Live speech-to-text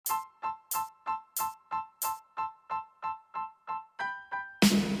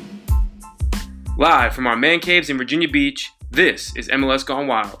Live from our man caves in Virginia Beach, this is MLS Gone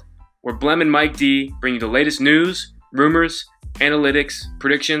Wild, where Blem and Mike D bring you the latest news, rumors, analytics,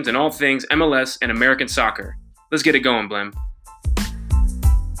 predictions, and all things MLS and American soccer. Let's get it going, Blem.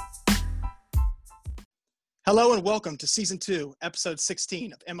 Hello and welcome to Season 2, Episode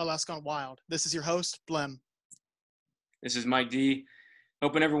 16 of MLS Gone Wild. This is your host, Blem. This is Mike D.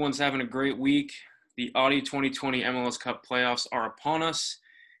 Hoping everyone's having a great week. The Audi 2020 MLS Cup playoffs are upon us,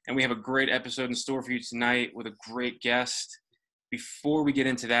 and we have a great episode in store for you tonight with a great guest. Before we get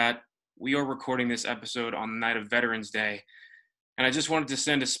into that, we are recording this episode on the night of Veterans Day, and I just wanted to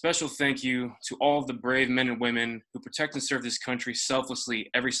send a special thank you to all of the brave men and women who protect and serve this country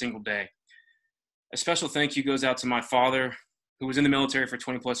selflessly every single day. A special thank you goes out to my father, who was in the military for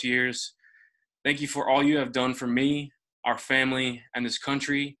 20 plus years. Thank you for all you have done for me, our family, and this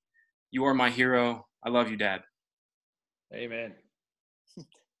country. You are my hero. I love you, Dad. Amen.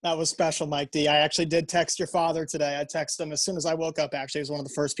 That was special, Mike D. I actually did text your father today. I texted him as soon as I woke up, actually. He was one of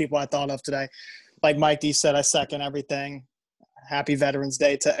the first people I thought of today. Like Mike D said, I second everything. Happy Veterans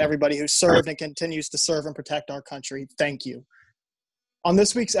Day to everybody who served and continues to serve and protect our country. Thank you. On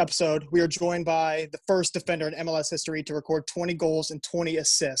this week's episode, we are joined by the first defender in MLS history to record 20 goals and 20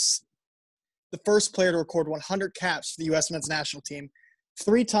 assists. The first player to record 100 caps for the U.S. men's national team.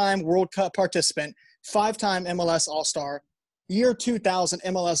 3-time World Cup participant. 5-time MLS All-Star. Year 2000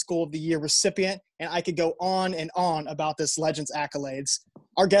 MLS Goal of the Year recipient, and I could go on and on about this legend's accolades.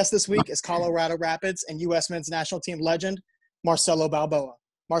 Our guest this week is Colorado Rapids and U.S. men's national team legend, Marcelo Balboa.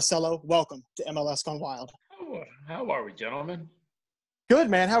 Marcelo, welcome to MLS Gone Wild. How are we, gentlemen? Good,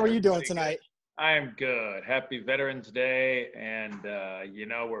 man. How are you doing tonight? I am good. Happy Veterans Day, and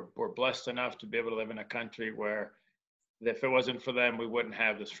we're blessed enough to be able to live in a country where if it wasn't for them, we wouldn't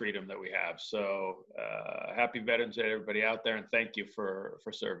have this freedom that we have. So happy Veterans Day to everybody out there, and thank you for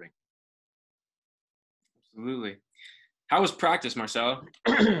serving. Absolutely. How was practice, Marcelo?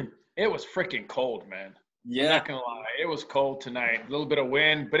 It was freaking cold, man. Yeah. I'm not going to lie. It was cold tonight. A little bit of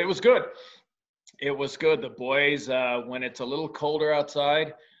wind, but it was good. It was good. The boys, when it's a little colder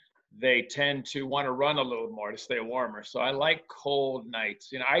outside, they tend to want to run a little more to stay warmer. So I like cold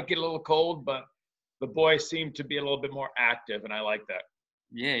nights. You know, I get a little cold, but the boys seem to be a little bit more active, and I like that.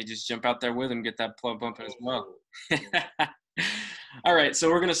 Yeah, you just jump out there with them, get that blood bumping as well. All right, so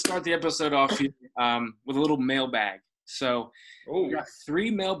we're going to start the episode off here with a little mailbag. So we got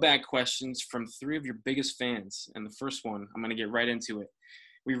 3 mailbag questions from 3 of your biggest fans. And the first one, I'm going to get right into it.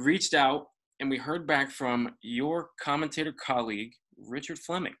 We reached out, and we heard back from your commentator colleague, Richard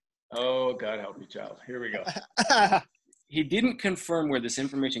Fleming. Oh, God help you, child. Here we go. He didn't confirm where this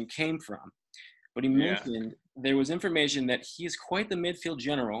information came from, but he mentioned there was information that he is quite the midfield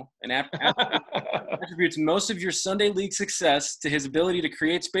general and attributes most of your Sunday league success to his ability to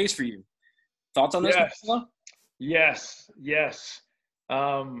create space for you. Thoughts on this? Yes.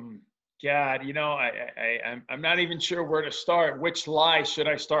 God, you know, I'm not even sure where to start. Which lie should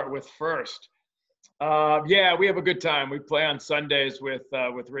I start with first? Yeah, we have a good time. We play on Sundays with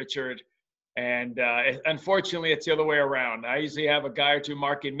Richard. And unfortunately, it's the other way around. I usually have a guy or two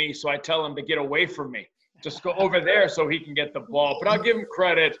marking me, so I tell him to get away from me. Just go over there so he can get the ball. But I'll give him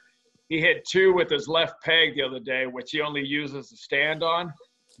credit. He hit 2 with his left peg the other day, which he only uses to stand on.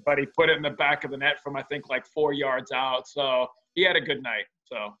 But he put it in the back of the net from, I think, like 4 yards out. So he had a good night.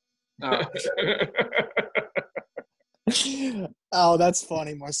 So. Oh, that's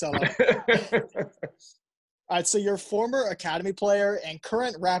funny, Marcelo. All right, so your former academy player and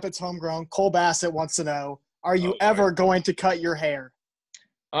current Rapids homegrown Cole Bassett wants to know, are you ever going to cut your hair?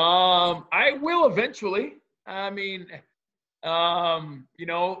 I will eventually. I mean, you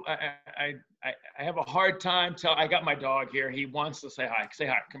know, I have a hard time I got my dog here. He wants to say hi. Say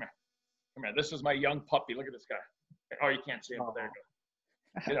hi. Come here. Come here. This is my young puppy. Look at this guy. Oh, you can't see him, but there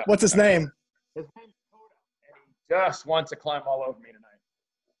you go. What's his name? His name's Coda, and he just wants to climb all over me tonight.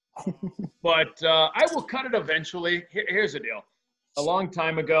 But I will cut it eventually. Here's the deal. A long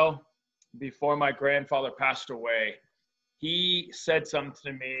time ago, before my grandfather passed away, he said something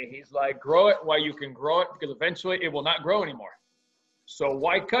to me. He's like, grow it while you can grow it, because eventually it will not grow anymore. So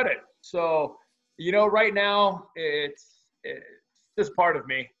why cut it? So, you know, right now it's just part of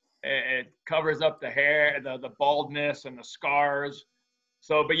me. It covers up the hair, the baldness and the scars.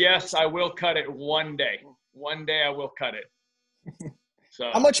 So, but yes, I will cut it one day. One day I will cut it. So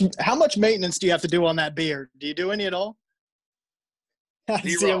how much maintenance do you have to do on that beard? Do you do any at all?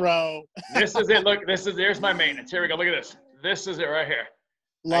 0. This is it. Look, there's my maintenance. Here we go. Look at this. This is it right here.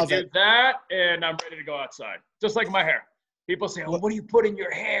 Love it. I do that, and I'm ready to go outside. Just like my hair. People say, oh, what do you put in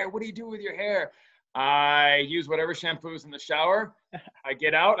your hair? What do you do with your hair? I use whatever shampoo's in the shower. I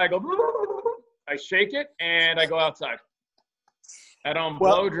get out. I go, I shake it, and I go outside. I don't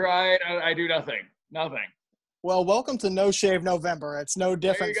blow dry it. I do nothing. Nothing. Well, welcome to No Shave November. It's no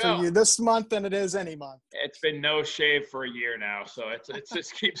different for you this month than it is any month. It's been no shave for a year now, so it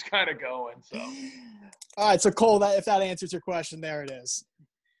just keeps kind of going. So, all right. So Cole, if that answers your question, there it is.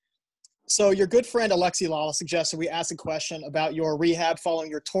 So your good friend Alexi Lala suggested we ask a question about your rehab following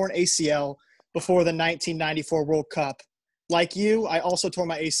your torn ACL before the 1994 World Cup. Like you, I also tore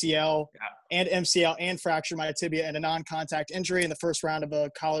my ACL and MCL and fractured my tibia in a non-contact injury in the first round of a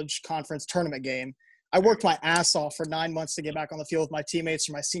college conference tournament game. I worked my ass off for 9 months to get back on the field with my teammates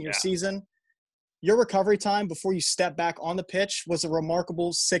for my senior season. Your recovery time before you step back on the pitch was a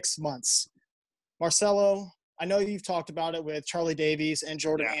remarkable 6 months. Marcelo, I know you've talked about it with Charlie Davies and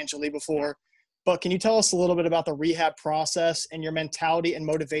Jordan Angeli before, but can you tell us a little bit about the rehab process and your mentality and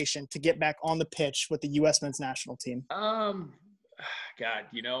motivation to get back on the pitch with the U.S. men's national team? God,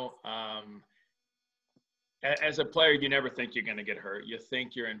 as a player, you never think you're going to get hurt. You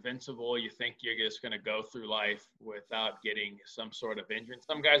think you're invincible. You think you're just going to go through life without getting some sort of injury.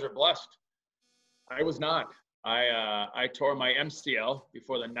 Some guys are blessed. I was not. I tore my MCL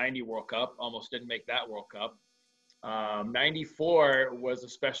before the 90 World Cup. Almost didn't make that World Cup. 94 was a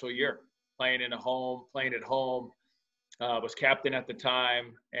special year. Playing at home. Was captain at the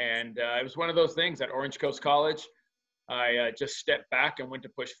time. And it was one of those things at Orange Coast College. I just stepped back and went to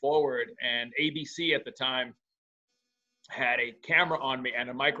push forward, and ABC at the time had a camera on me and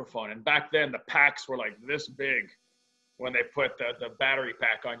a microphone. And back then the packs were like this big when they put the battery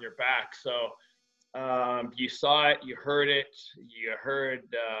pack on your back. So you saw it, you heard it, you heard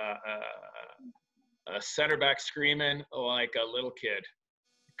a center back screaming like a little kid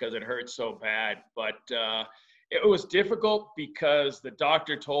because it hurt so bad. But it was difficult because the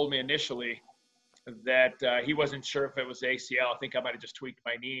doctor told me initially that he wasn't sure if it was ACL. I think I might have just tweaked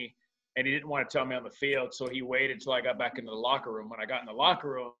my knee, and he didn't want to tell me on the field, so he waited until I got back into the locker room. When I got in the locker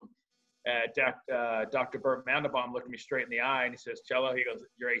room, Dr. Bert Mandelbaum looked me straight in the eye, and he says, "Cello," he goes,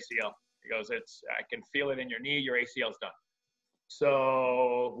 "your ACL." He goes, I can feel it in your knee. Your ACL's done.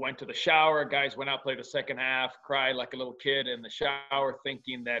 So went to the shower. Guys went out, played the second half, cried like a little kid in the shower,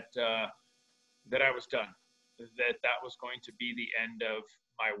 thinking that I was done, that was going to be the end of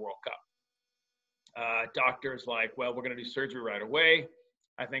my World Cup. Doctor's like, well, we're going to do surgery right away.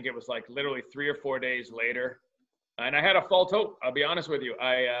 I think it was like literally 3 or 4 days later. And I had a false hope. I'll be honest with you.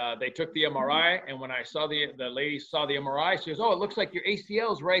 They took the MRI, and when I saw the lady saw the MRI, she goes, "Oh, it looks like your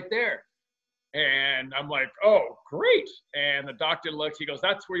ACL's right there." And I'm like, "Oh, great." And the doctor looks, he goes,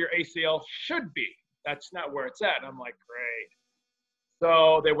 "That's where your ACL should be. That's not where it's at." And I'm like, great.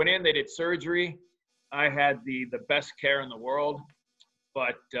 So they went in, they did surgery. I had the best care in the world,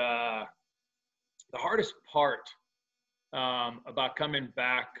 but the hardest part about coming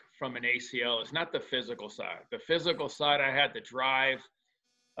back from an ACL is not the physical side. The physical side, I had the drive.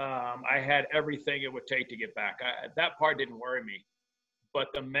 I had everything it would take to get back. That part didn't worry me. But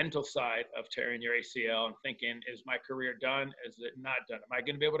the mental side of tearing your ACL and thinking, is my career done? Is it not done? Am I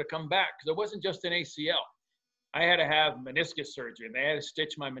going to be able to come back? Because it wasn't just an ACL. I had to have meniscus surgery, and they had to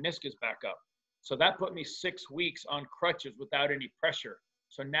stitch my meniscus back up. So that put me 6 weeks on crutches without any pressure.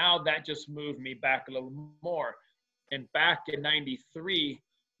 So now that just moved me back a little more. And back in 93,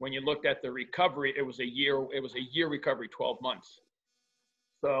 when you looked at the recovery, it was a year recovery, 12 months.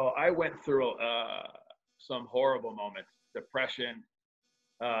 So I went through some horrible moments, depression,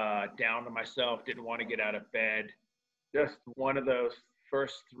 down to myself, didn't want to get out of bed. Just one of those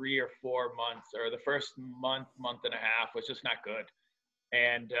first 3 or 4 months, or the first month and a half was just not good.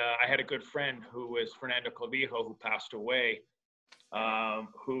 And I had a good friend who was Fernando Clavijo, who passed away,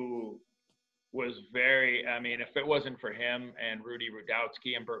 who was if it wasn't for him and Rudy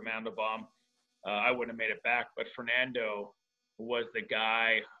Rudowski and Bert Mandelbaum, I wouldn't have made it back. But Fernando was the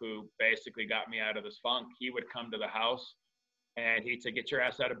guy who basically got me out of this funk. He would come to the house and he'd say, "Get your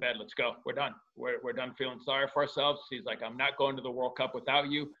ass out of bed. Let's go. We're done. We're done feeling sorry for ourselves." He's like, "I'm not going to the World Cup without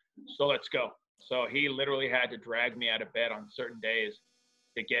you, so let's go." So he literally had to drag me out of bed on certain days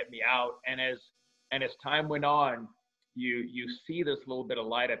to get me out. And as time went on, you see this little bit of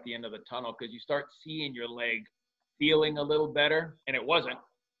light at the end of the tunnel, because you start seeing your leg feeling a little better, and it wasn't.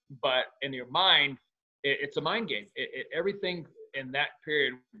 But in your mind, it's a mind game. Everything in that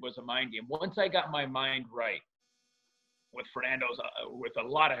period was a mind game. Once I got my mind right, with with a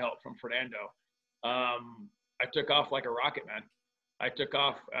lot of help from Fernando, I took off like a rocket, man. I took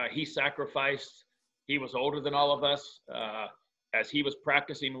off. He sacrificed. He was older than all of us. As he was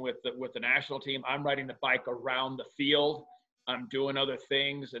practicing with the national team, I'm riding the bike around the field. I'm doing other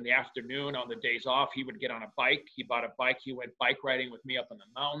things in the afternoon. On the days off, he would get on a bike. He bought a bike. He went bike riding with me up in the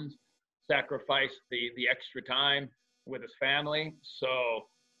mountains. sacrifice the extra time with his family. So,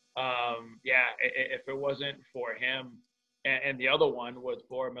 if it wasn't for him, and the other one was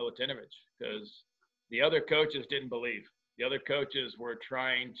Bora Milutinovic, because the other coaches didn't believe. The other coaches were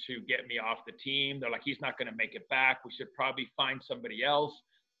trying to get me off the team. They're like, he's not going to make it back. We should probably find somebody else.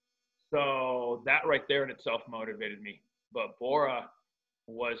 So that right there in itself motivated me. But Bora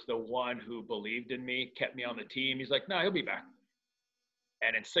was the one who believed in me, kept me on the team. He's like, no, he'll be back.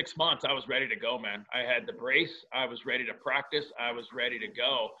 And in 6 months, I was ready to go, man. I had the brace. I was ready to practice. I was ready to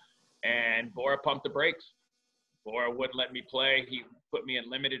go. And Bora pumped the brakes. Bora wouldn't let me play. He put me in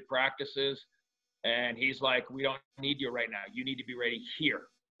limited practices. And he's like, we don't need you right now. You need to be ready here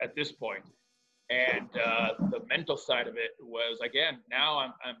at this point. And the mental side of it was, again, now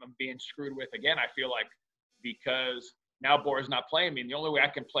I'm being screwed with again. I feel like, because now Bora's not playing me. And the only way I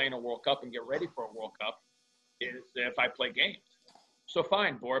can play in a World Cup and get ready for a World Cup is if I play games. So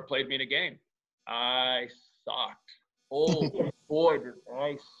fine, Bora played me in a game. I sucked. Oh boy, did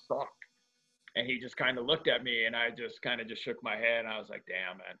I suck. And he just kind of looked at me, and I just kind of just shook my head, and I was like,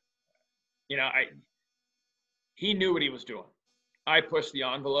 damn, man. You know, he knew what he was doing. I pushed the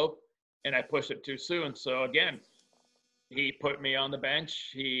envelope, and I pushed it too soon. So again, he put me on the bench.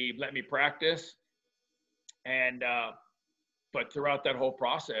 He let me practice. And but throughout that whole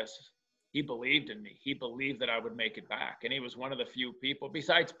process, he believed in me. He believed that I would make it back. And he was one of the few people,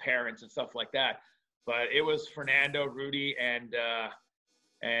 besides parents and stuff like that, but it was Fernando, Rudy, and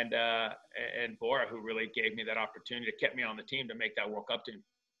Bora who really gave me that opportunity, to keep me on the team, to make that World Cup team.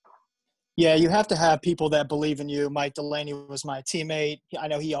 Yeah, you have to have people that believe in you. Mike Delaney was my teammate. I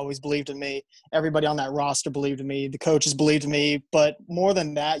know he always believed in me. Everybody on that roster believed in me. The coaches believed in me. But more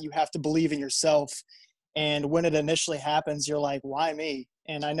than that, you have to believe in yourself. And when it initially happens, you're like, why me?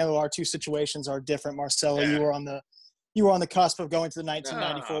 And I know our two situations are different. Marcelo, Yeah. you were on the cusp of going to the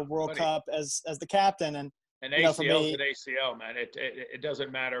 1994 World Cup as the captain. And ACL for me, is an ACL, man. It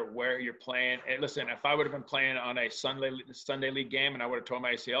doesn't matter where you're playing. And listen, if I would have been playing on a Sunday league game and I would have torn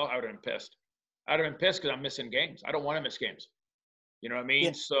my ACL, I would have been pissed. I'd have been pissed because I'm missing games. I don't want to miss games. You know what I mean?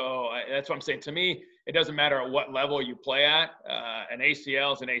 Yeah. So that's what I'm saying. To me, it doesn't matter at what level you play at. An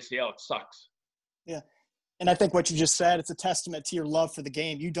ACL is an ACL. It sucks. Yeah. And I think what you just said, it's a testament to your love for the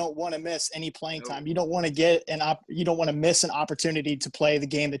game. You don't want to miss any playing time. You don't want to you don't want to miss an opportunity to play the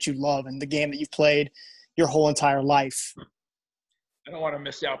game that you love and the game that you've played your whole entire life. I don't want to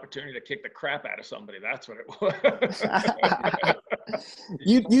miss the opportunity to kick the crap out of somebody. That's what it was.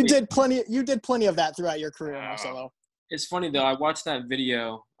 You did plenty of that throughout your career, Marcelo. It's funny though. I watched that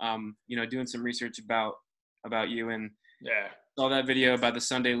video, doing some research about you, and saw that video about the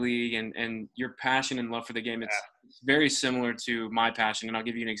Sunday League and your passion and love for the game. It's very similar to my passion, and I'll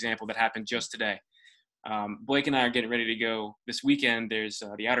give you an example that happened just today. Blake and I are getting ready to go this weekend. There's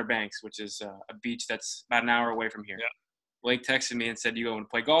the Outer Banks, which is a beach that's about an hour away from here. Yeah. Blake texted me and said, "You going to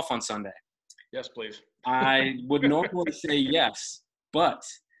play golf on Sunday?" Yes, please. I would normally say yes, but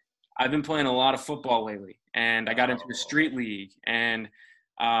I've been playing a lot of football lately, and I got into the street league, and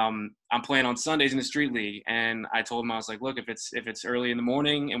I'm playing on Sundays in the street league. And I told him, I was like, look, if it's early in the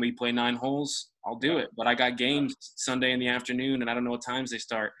morning and we play 9 holes, I'll do it. But I got games Sunday in the afternoon, and I don't know what times they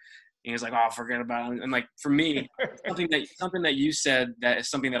start. And he's like, oh, forget about it. And like, for me, something that you said that is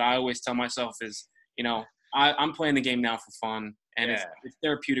something that I always tell myself is, I'm playing the game now for fun, and it's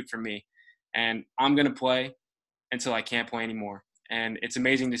therapeutic for me. And I'm going to play until I can't play anymore. And it's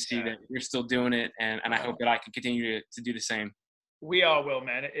amazing to see that you're still doing it. And I hope that I can continue to do the same. We all will,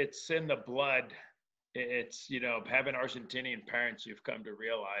 man. It's in the blood. It's, having Argentinian parents, you've come to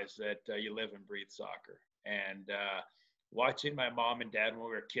realize that you live and breathe soccer. And watching my mom and dad when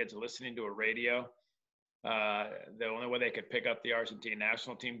we were kids, listening to a radio, the only way they could pick up the Argentine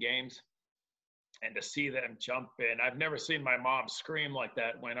national team games, and to see them jump in. I've never seen my mom scream like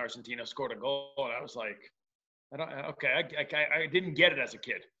that when Argentina scored a goal. And I was like, I didn't get it as a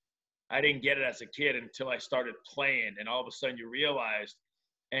kid. I didn't get it as a kid until I started playing. And all of a sudden you realized,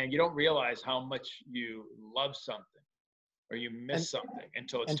 and you don't realize how much you love something or you miss something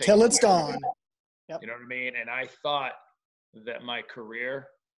until it's gone. Yep. You know what I mean? And I thought that my career,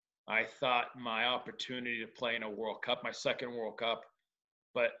 I thought my opportunity to play in a World Cup, my second World Cup,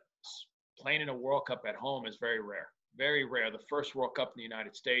 but playing in a World Cup at home is very rare. Very rare. The first World Cup in the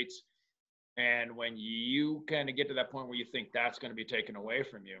United States. And when you kind of get to that point where you think that's going to be taken away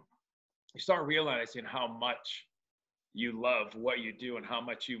from you, you start realizing how much you love what you do and how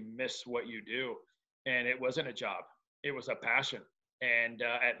much you miss what you do. And it wasn't a job. It was a passion. And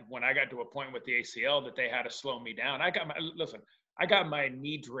when I got to a point with the ACL that they had to slow me down, I got my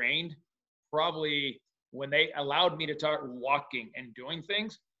knee drained probably when they allowed me to start walking and doing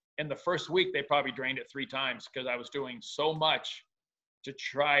things. in the first week, they probably drained it 3 times because I was doing so much to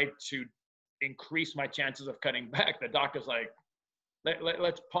try to increase my chances of cutting back. The doctor's like,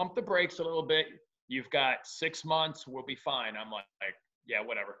 let's pump the brakes a little bit. You've got 6 months. We'll be fine. I'm like, yeah,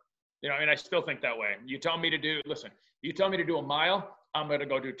 whatever. You know, I still think that way. You tell me to do a mile, I'm going to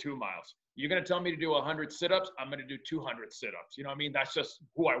go do 2 miles. You're going to tell me to do 100 sit-ups, I'm going to do 200 sit-ups. You know what I mean? That's just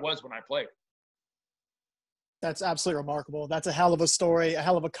who I was when I played. That's absolutely remarkable. That's a hell of a story, a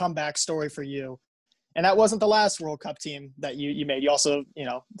hell of a comeback story for you. And that wasn't the last World Cup team that you made. You also,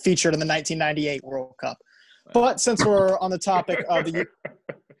 featured in the 1998 World Cup. But since we're on the topic of the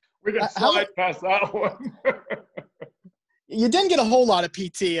we can slide past that one. You didn't get a whole lot of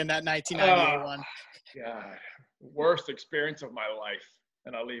PT in that 1998 one. God, worst experience of my life,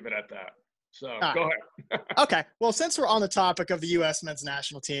 and I'll leave it at that. So go ahead. Okay. Well, since we're on the topic of the U.S. men's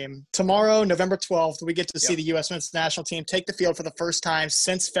national team, tomorrow, November 12th, we get to see the U.S. men's national team take the field for the first time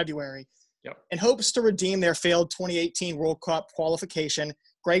since February. In hopes to redeem their failed 2018 World Cup qualification,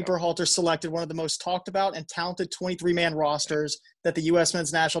 Greg Berhalter selected one of the most talked about and talented 23-man rosters that the U.S.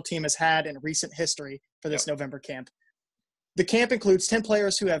 men's national team has had in recent history for this November camp. The camp includes 10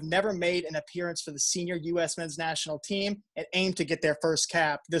 players who have never made an appearance for the senior U.S. men's national team and aim to get their first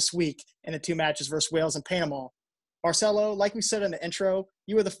cap this week in the 2 matches versus Wales and Panama. Marcelo, like we said in the intro,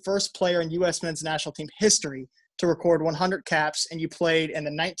 you were the first player in U.S. men's national team history to record 100 caps, and you played in the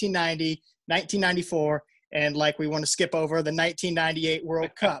 1990, 1994, and like we want to skip over, the 1998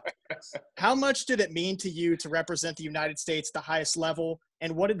 World Cup. How much did it mean to you to represent the United States at the highest level,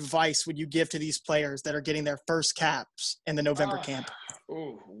 and what advice would you give to these players that are getting their first caps in the November camp?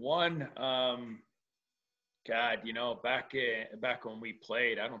 God, back when we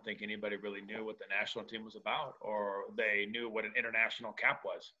played, I don't think anybody really knew what the national team was about, or they knew what an international cap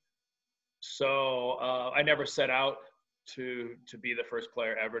was. So I never set out to be the first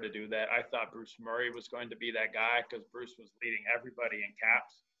player ever to do that. I thought Bruce Murray was going to be that guy because Bruce was leading everybody in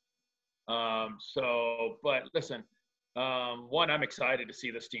caps. But listen, one, I'm excited to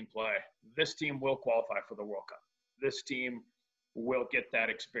see this team play. This team will qualify for the World Cup. This team will get that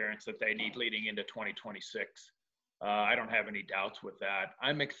experience that they need leading into 2026. I don't have any doubts with that.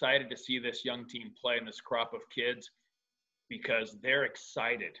 I'm excited to see this young team play in this crop of kids because they're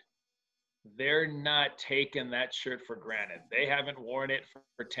excited. They're not taking that shirt for granted. They haven't worn it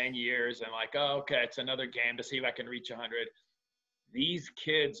for 10 years and like, oh, okay, it's another game to see if I can reach 100. These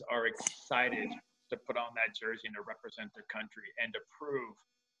kids are excited to put on that jersey and to represent their country and to prove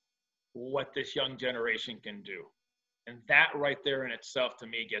what this young generation can do. And that right there in itself, to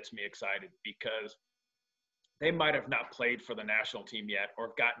me, gets me excited because they might have not played for the national team yet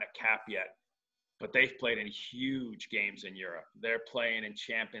or gotten a cap yet, but they've played in huge games in Europe. They're playing in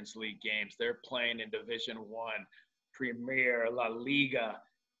Champions League games. They're playing in Division I, Premier, La Liga.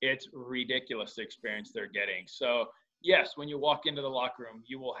 It's ridiculous the experience they're getting. So, yes, when you walk into the locker room,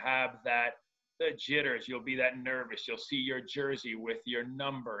 you will have the jitters. You'll be that nervous. You'll see your jersey with your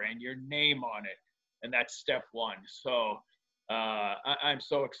number and your name on it. And that's step one. So I'm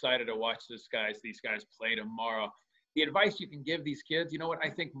so excited to watch these guys play tomorrow. The advice you can give these kids, you know what? I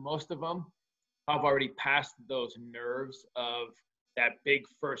think most of them have already passed those nerves of that big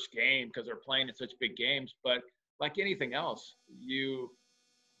first game because they're playing in such big games. But like anything else, you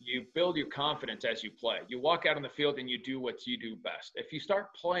build your confidence as you play. You walk out on the field and you do what you do best. If you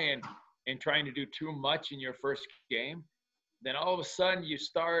start playing and trying to do too much in your first game, then all of a sudden you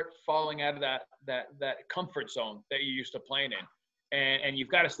start falling out of that comfort zone that you used to playing in. And you've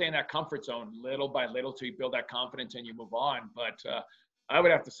got to stay in that comfort zone little by little till you build that confidence and you move on. But I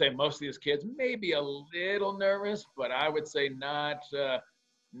would have to say most of these kids may be a little nervous, but I would say not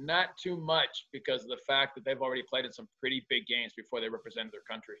too much because of the fact that they've already played in some pretty big games before they represented their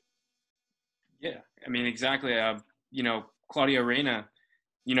country. Yeah, I mean, exactly. Claudio Reyna,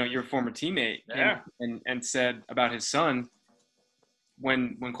 your former teammate, and said about his son,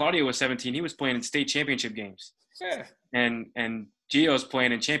 when Claudio was 17, he was playing in state championship games. Yeah. And Gio's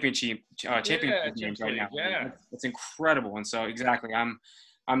playing in championship games right now. Yeah. That's incredible. And so exactly,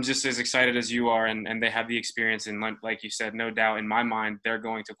 I'm just as excited as you are, and they have the experience, and like you said, no doubt in my mind they're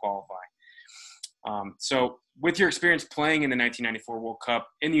going to qualify. So with your experience playing in the 1994 World Cup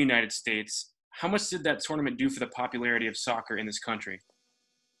in the United States, how much did that tournament do for the popularity of soccer in this country?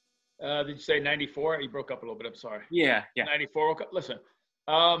 Did you say 94? You broke up a little bit. I'm sorry. Yeah. 94 World Cup. Listen,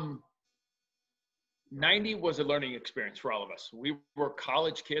 90 was a learning experience for all of us. We were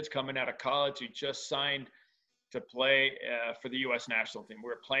college kids coming out of college who just signed to play for the U.S. national team. We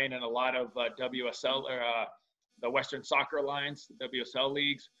were playing in a lot of WSL, the Western Soccer Alliance, WSL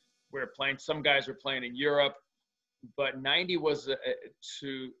leagues. We were playing. Some guys were playing in Europe. but 90 was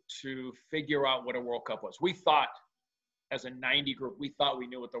to figure out what a World Cup was. We thought, as a 90 group, we thought we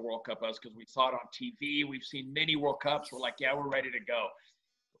knew what the World Cup was because we saw it on TV. We've seen many World Cups. We're like, yeah, we're ready to go.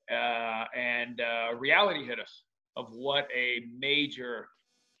 And reality hit us of what a major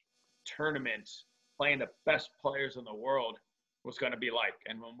tournament playing the best players in the world was going to be like.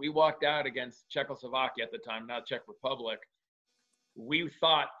 And when we walked out against Czechoslovakia at the time, now Czech Republic, we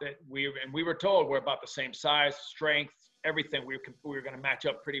thought that we were told we're about the same size, strength, everything. We were going to match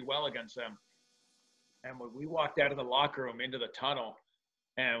up pretty well against them. And when we walked out of the locker room into the tunnel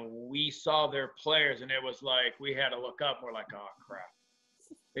and we saw their players, and it was like we had to look up. We're like, oh, crap.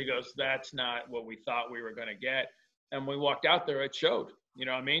 He goes, that's not what we thought we were going to get. And we walked out there, it showed. You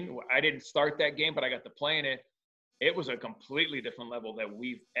know what I mean? I didn't start that game, but I got to play in it. It was a completely different level that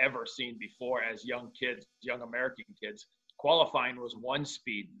we've ever seen before as young kids, young American kids. Qualifying was one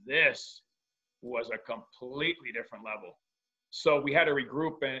speed. This was a completely different level. So we had to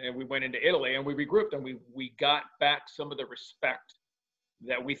regroup, and we went into Italy, and we regrouped, and we got back some of the respect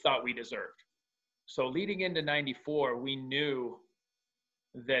that we thought we deserved. So leading into 94, we knew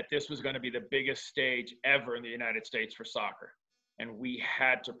that this was going to be the biggest stage ever in the United States for soccer, and we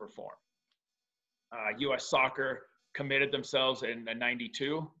had to perform. U.S. Soccer committed themselves in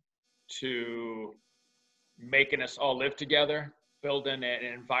 92 to making us all live together, building an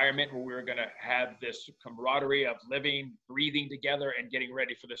environment where we were going to have this camaraderie of living, breathing together, and getting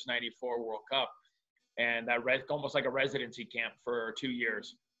ready for this 94 World Cup. And that almost like a residency camp for 2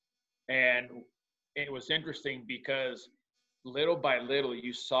 years. And it was interesting because little by little,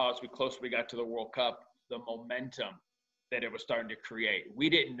 you saw as we got to the World Cup, the momentum that it was starting to create. We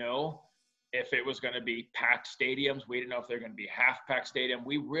didn't know if it was going to be packed stadiums. We didn't know if they're going to be half-packed stadium.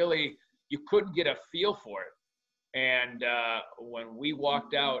 You couldn't get a feel for it. And when we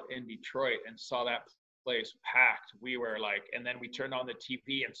walked out in Detroit and saw that place packed, we were like, and then we turned on the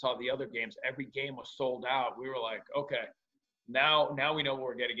TV and saw the other games. Every game was sold out. We were like, okay, now we know what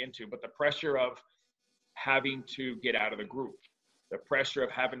we're getting into. But the pressure of having to get out of the group, the pressure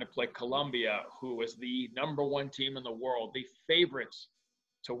of having to play Colombia, who was the #1 team in the world, the favorites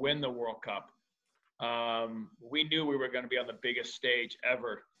to win the World Cup. We knew we were going to be on the biggest stage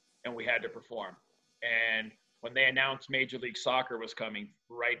ever, and we had to perform. And when they announced Major League Soccer was coming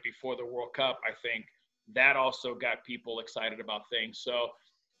right before the World Cup, I think that also got people excited about things. So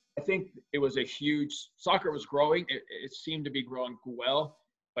I think it was soccer was growing. It seemed to be growing well,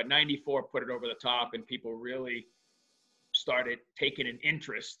 but 94 put it over the top, and people really started taking an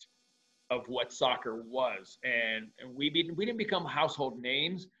interest of what soccer was. And we didn't become household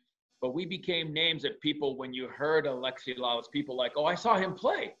names, but we became names that people, when you heard Alexi Lalas, people like, oh, I saw him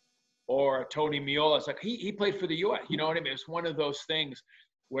play. Or Tony Miola, it's like, he played for the U.S. You know what I mean? It's one of those things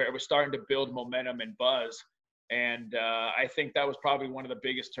where it was starting to build momentum and buzz. And I think that was probably one of the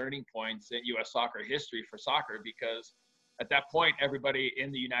biggest turning points in U.S. soccer history for soccer, because at that point, everybody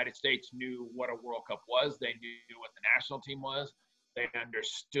in the United States knew what a World Cup was. They knew what the national team was. They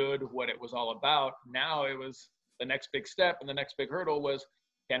understood what it was all about. Now it was the next big step, and the next big hurdle was,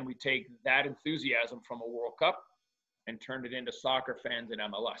 can we take that enthusiasm from a World Cup and turn it into soccer fans in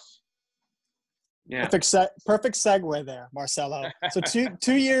MLS? Yeah. Perfect segue there, Marcelo. So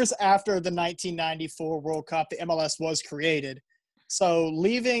two years after the 1994 World Cup, the MLS was created. So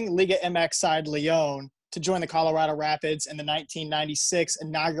leaving Liga MX side Lyon to join the Colorado Rapids in the 1996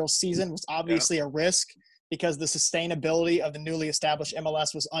 inaugural season was obviously a risk because the sustainability of the newly established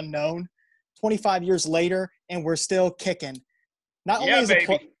MLS was unknown. 25 years later, and we're still kicking. Not only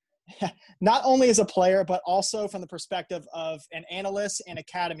as a player, but also from the perspective of an analyst and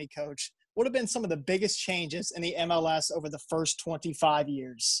academy coach. What have been some of the biggest changes in the MLS over the first 25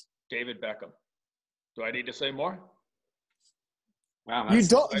 years? David Beckham. Do I need to say more? Wow.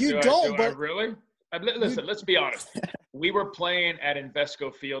 Really? Listen, let's be honest. We were playing at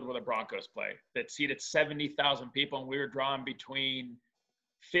Invesco Field where the Broncos play that seated 70,000 people, and we were drawing between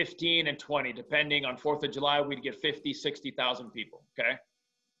 15 and 20. Depending on 4th of July, we'd get 50, 60,000 people, okay?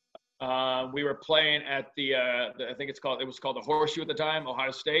 We were playing at it was called the Horseshoe at the time,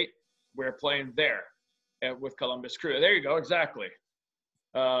 Ohio State. We're playing there with Columbus Crew. There you go. Exactly.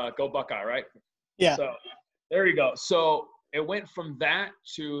 Go Buckeye, right? Yeah. So there you go. So it went from that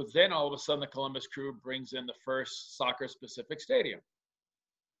to then all of a sudden the Columbus Crew brings in the first soccer-specific stadium.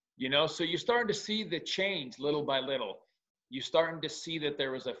 You know, so you're starting to see the change little by little. You're starting to see that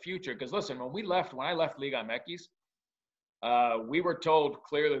there was a future. Because listen, when I left Liga MX, we were told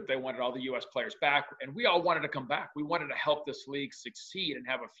clearly that they wanted all the U.S. players back, and we all wanted to come back. We wanted to help this league succeed and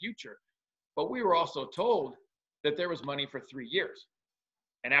have a future. But we were also told that there was money for 3 years.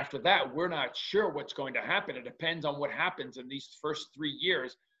 And after that, we're not sure what's going to happen. It depends on what happens in these first 3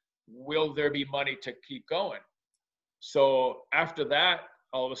 years. Will there be money to keep going? So after that,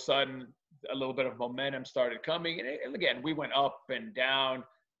 all of a sudden, a little bit of momentum started coming. And again, we went up and down.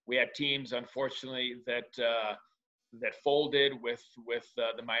 We had teams, unfortunately, that folded with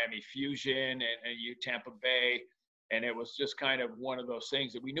the Miami Fusion and Tampa Bay. And it was just kind of one of those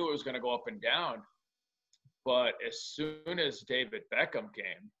things that we knew it was going to go up and down. But as soon as David Beckham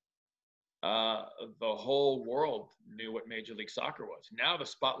came, the whole world knew what Major League Soccer was. Now the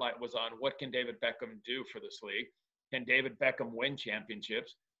spotlight was on what can David Beckham do for this league? Can David Beckham win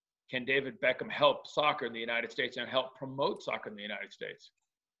championships? Can David Beckham help soccer in the United States and help promote soccer in the United States?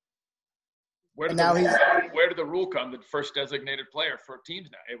 Where did the rule come? The first designated player for teams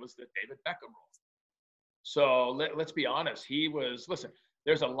now. It was the David Beckham rule. So let's be honest. Listen,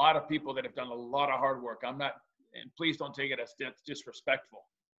 there's a lot of people that have done a lot of hard work. I'm not, and please don't take it as disrespectful.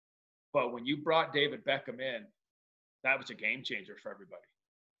 But when you brought David Beckham in, that was a game changer for everybody.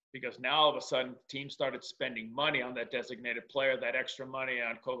 Because now all of a sudden teams started spending money on that designated player, that extra money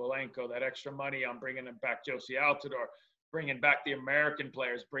on Kovalenko, that extra money on bringing back Josie Altidore, bringing back the American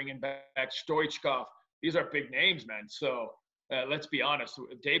players, bringing back Stoichkov. These are big names, man. So let's be honest,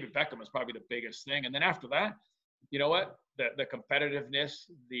 David Beckham was probably the biggest thing. And then after that, you know what? The competitiveness,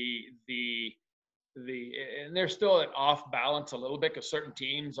 and there's still an off balance a little bit because certain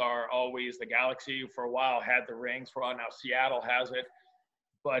teams are always the Galaxy for a while had the rings for a while. Now Seattle has it.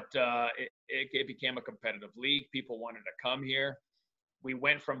 But it became a competitive league. People wanted to come here. We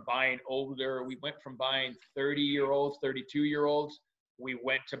went from buying 30-year-olds, 32-year-olds. We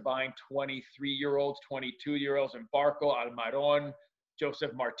went to buying 23-year-olds, 22-year-olds in Barco, Almiron,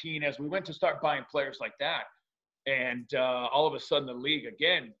 Joseph Martinez. We went to start buying players like that. And all of a sudden the league,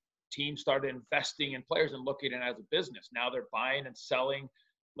 again, teams started investing in players and looking at it as a business. Now they're buying and selling.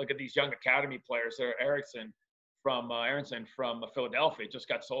 Look at these young academy players. They're Aronson from Philadelphia just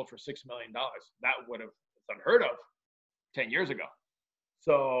got sold for $6 million. That it's unheard of 10 years ago.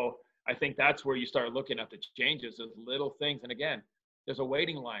 So I think that's where you start looking at the changes, those little things. And again, there's a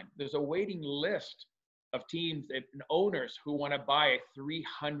waiting line. There's a waiting list of teams and owners who want to buy a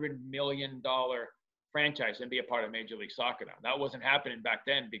 $300 million franchise and be a part of Major League Soccer now. That wasn't happening back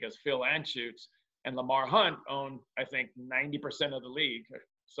then because Phil Anschutz and Lamar Hunt own, I think, 90% of the league.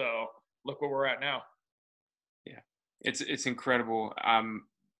 So look where we're at now. Yeah, it's incredible. And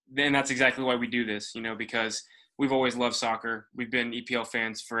that's exactly why we do this, because we've always loved soccer. We've been EPL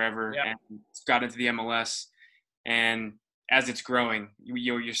fans forever and got into the MLS. And as it's growing,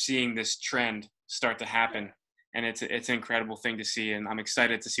 you're seeing this trend start to happen. And it's an incredible thing to see. And I'm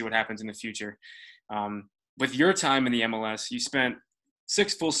excited to see what happens in the future. With your time in the MLS, you spent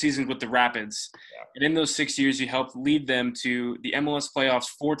 6 full seasons with the Rapids. Yeah. And in those 6 years, you helped lead them to the MLS playoffs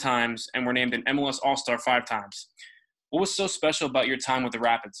 4 times and were named an MLS All-Star 5 times. What was so special about your time with the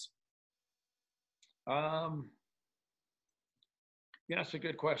Rapids? That's a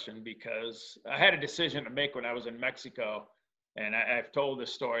good question because I had a decision to make when I was in Mexico. And I've told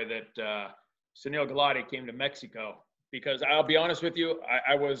this story that Sunil Gulati came to Mexico because I'll be honest with you,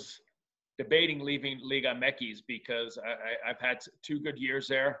 I was debating leaving Liga MX because I've had 2 good years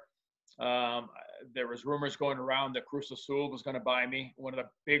there. There was rumors going around that Cruz Azul was going to buy me, one of the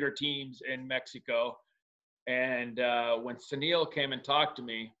bigger teams in Mexico. And when Sunil came and talked to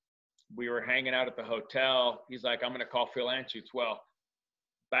me, we were hanging out at the hotel. He's like, I'm going to call Phil Anschutz. Well,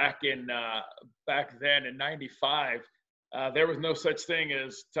 back then in '95, there was no such thing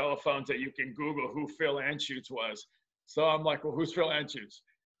as telephones that you can Google who Phil Anschutz was. So I'm like, well, who's Phil Anschutz?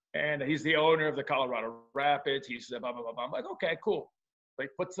 And he's the owner of the Colorado Rapids. He's blah, blah, blah, blah. I'm like, okay, cool. So he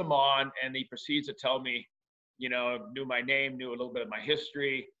puts them on and he proceeds to tell me, knew my name, knew a little bit of my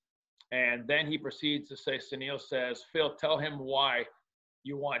history. And then he proceeds to say, Sunil says, Phil, tell him why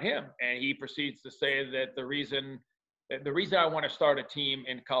you want him. And he proceeds to say that the reason I want to start a team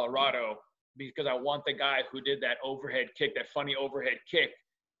in Colorado, because I want the guy who did that overhead kick, that funny overhead kick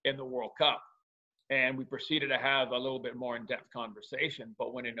in the World Cup. And we proceeded to have a little bit more in-depth conversation.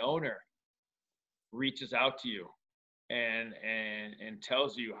 But when an owner reaches out to you and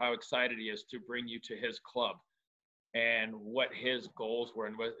tells you how excited he is to bring you to his club and what his goals were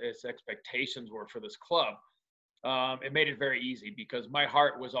and what his expectations were for this club, it made it very easy because my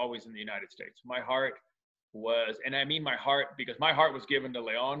heart was always in the United States. My heart was, and I mean my heart because my heart was given to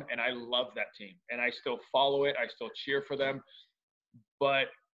Leon and I love that team and I still follow it. I still cheer for them. But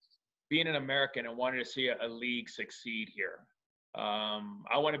being an American and wanting to see a league succeed here,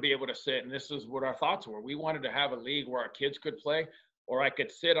 I want to be able to sit, and this is what our thoughts were. We wanted to have a league where our kids could play, or I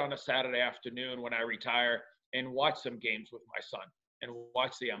could sit on a Saturday afternoon when I retire and watch some games with my son. and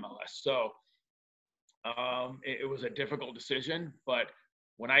watch the MLS. So it was a difficult decision, but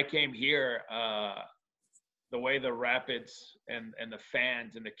when I came here, the way the Rapids and the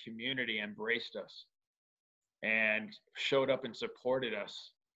fans and the community embraced us and showed up and supported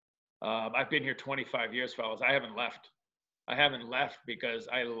us. I've been here 25 years, fellas. I haven't left. I haven't left because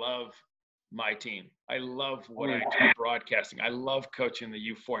I love my team. I love what I do broadcasting. I love coaching the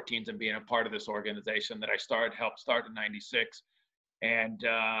U14s and being a part of this organization that I helped start in '96. And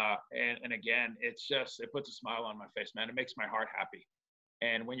again, it puts a smile on my face, man. It makes my heart happy.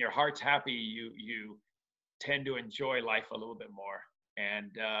 And when your heart's happy, you tend to enjoy life a little bit more.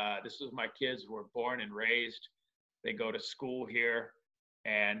 And this was my kids who were born and raised. They go to school here,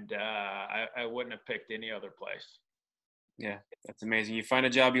 and I wouldn't have picked any other place. Yeah, that's amazing. You find a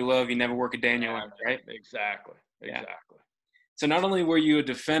job you love, you never work a day in your life, right? Exactly. Yeah. So not only were you a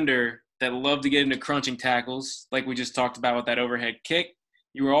defender that loved to get into crunching tackles, like we just talked about with that overhead kick,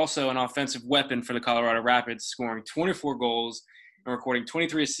 you were also an offensive weapon for the Colorado Rapids, scoring 24 goals and recording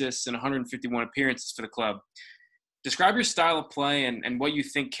 23 assists and 151 appearances for the club. Describe your style of play and what you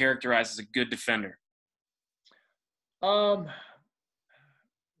think characterizes a good defender. One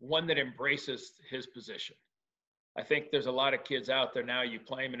that embraces his position. I think there's a lot of kids out there now, you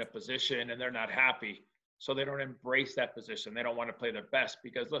play them in a position and they're not happy, so they don't embrace that position. They don't want to play their best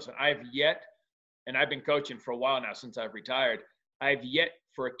because, listen, and I've been coaching for a while now since I've retired, I've yet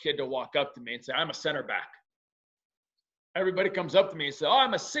for a kid to walk up to me and say, I'm a center back. Everybody comes up to me and says, oh,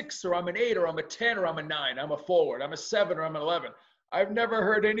 I'm a 6 or I'm an 8 or I'm a 10 or I'm a 9. I'm a forward. I'm a 7 or I'm an 11. I've never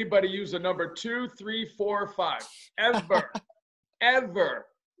heard anybody use a number 2, 3, 4, 5, ever, ever.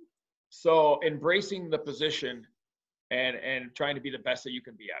 So embracing the position and trying to be the best that you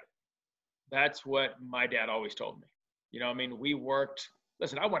can be at it. That's what my dad always told me. You know, I mean, we worked.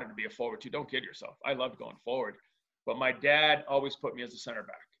 Listen, I wanted to be a forward too. Don't kid yourself. I loved going forward. But my dad always put me as a center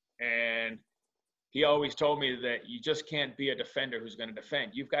back. And he always told me that you just can't be a defender who's going to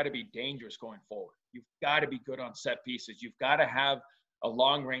defend. You've got to be dangerous going forward. You've got to be good on set pieces. You've got to have a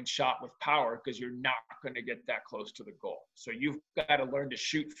long-range shot with power because you're not going to get that close to the goal. So you've got to learn to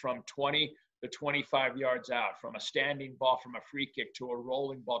shoot from 20 to 25 yards out, from a standing ball, from a free kick to a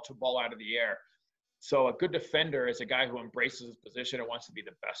rolling ball to a ball out of the air. So a good defender is a guy who embraces his position and wants to be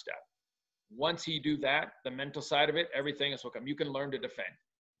the best at it. Once you do that, the mental side of it, everything is welcome. You can learn to defend.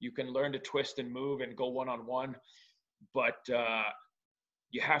 You can learn to twist and move and go one-on-one, but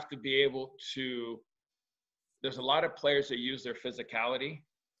you have to be able to – there's a lot of players that use their physicality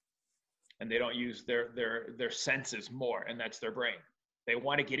and they don't use their senses more, and that's their brain. They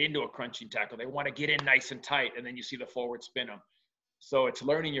want to get into a crunching tackle. They want to get in nice and tight, and then you see the forward spin them. So it's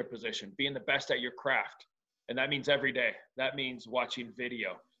learning your position, being the best at your craft, and that means every day. That means watching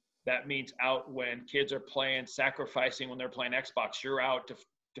video. That means out when kids are playing, sacrificing when they're playing Xbox. You're out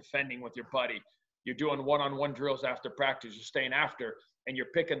defending with your buddy. You're doing one-on-one drills after practice. You're staying after, and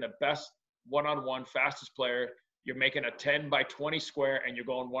you're picking the best one-on-one, fastest player. You're making a 10 by 20 square, and you're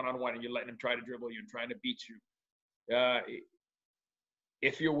going one-on-one, and you're letting him try to dribble you and trying to beat you.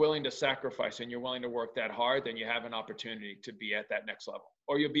 If you're willing to sacrifice and you're willing to work that hard, then you have an opportunity to be at that next level,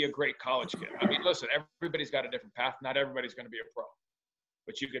 or you'll be a great college kid. I mean, listen, everybody's got a different path. Not everybody's going to be a pro,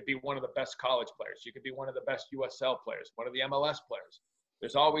 but you could be one of the best college players. You could be one of the best USL players, one of the MLS players.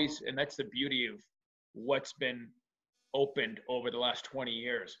 There's always, and that's the beauty of what's been opened over the last 20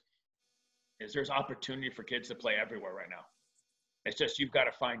 years, is there's opportunity for kids to play everywhere right now. It's just you've got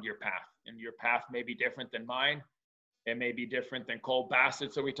to find your path, and your path may be different than mine. It may be different than Cole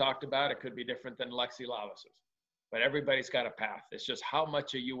Bassett's that we talked about. It could be different than Lexi Lavis's. But everybody's got a path. It's just how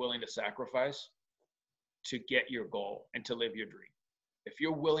much are you willing to sacrifice to get your goal and to live your dream? If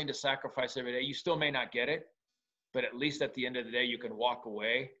you're willing to sacrifice every day, you still may not get it, but at least at the end of the day, you can walk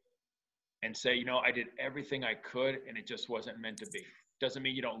away and say, you know, I did everything I could and it just wasn't meant to be. Doesn't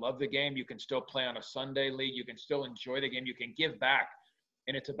mean you don't love the game. You can still play on a Sunday league. You can still enjoy the game. You can give back.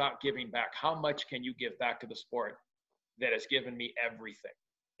 And it's about giving back. How much can you give back to the sport that has given me everything?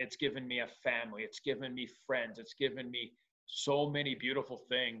 It's given me a family. It's given me friends. It's given me so many beautiful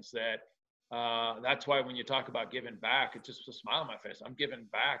things that that's why when you talk about giving back, it's just a smile on my face. I'm giving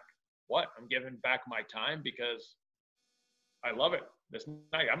back what? I'm giving back my time because I love it. This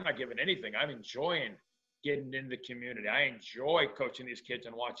night, I'm not giving anything. I'm enjoying getting into the community. I enjoy coaching these kids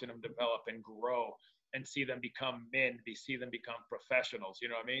and watching them develop and grow and see them become men, see them become professionals. You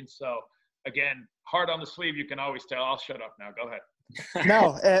know what I mean? So again, hard on the sleeve, you can always tell. I'll shut up now. Go ahead.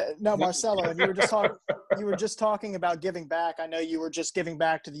 No, Marcelo, and you were just talking about giving back. I know you were just giving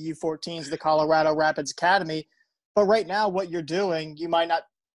back to the U14s, the Colorado Rapids Academy, but right now what you're doing, you might not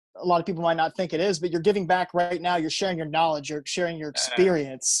a lot of people might not think it is, but you're giving back right now. You're sharing your knowledge. You're sharing your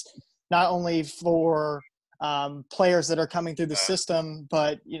experience, not only for players that are coming through the system,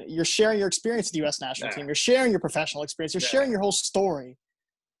 but you're sharing your experience with the U.S. national team. You're sharing your professional experience. You're sharing your whole story.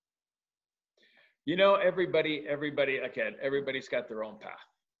 Everybody, again, everybody's got their own path.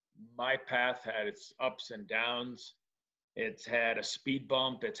 My path had its ups and downs. It's had a speed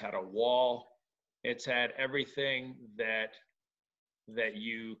bump. It's had a wall. It's had everything that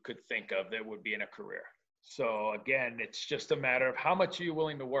you could think of that would be in a career. So again, it's just a matter of how much are you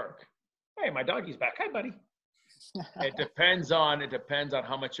willing to work. Hey, my doggy's back. Hi, buddy. It depends on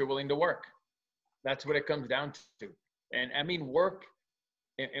how much you're willing to work. That's what it comes down to. And I mean, work.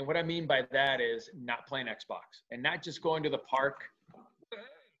 And what I mean by that is not playing Xbox and not just going to the park.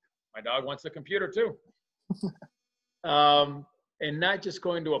 My dog wants the computer too. And not just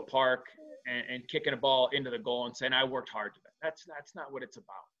going to a park and kicking a ball into the goal and saying, I worked hard today. That's not what it's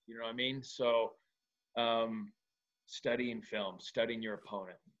about. You know what I mean? So studying film, studying your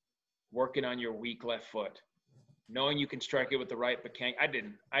opponent, working on your weak left foot, knowing you can strike it with the right, but can't. I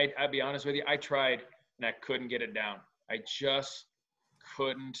didn't. I'll be honest with you. I tried and I couldn't get it down. I just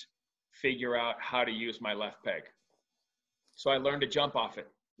couldn't figure out how to use my left peg. So I learned to jump off it.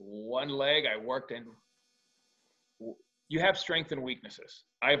 One leg I worked in. You have strength and weaknesses.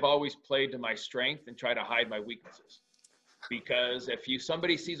 I've always played to my strength and try to hide my weaknesses. Because if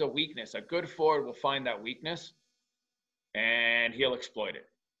somebody sees a weakness, a good forward will find that weakness and he'll exploit it.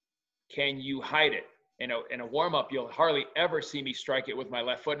 Can you hide it? In a warm-up, you'll hardly ever see me strike it with my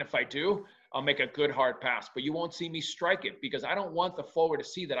left foot. And if I do, I'll make a good hard pass. But you won't see me strike it because I don't want the forward to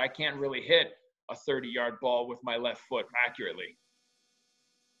see that I can't really hit a 30-yard ball with my left foot accurately.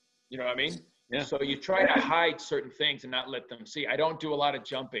 You know what I mean? Yeah. So you try to hide certain things and not let them see. I don't do a lot of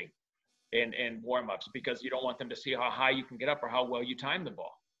jumping in warm-ups because you don't want them to see how high you can get up or how well you time the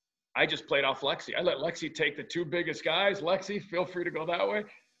ball. I just played off Lexi. I let Lexi take the two biggest guys. Lexi, feel free to go that way.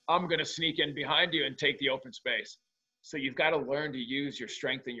 I'm going to sneak in behind you and take the open space. So you've got to learn to use your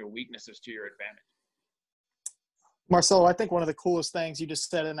strength and your weaknesses to your advantage. Marcelo, I think one of the coolest things you just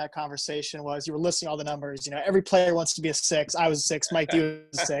said in that conversation was you were listing all the numbers. Every player wants to be a 6. I was a 6. Mike D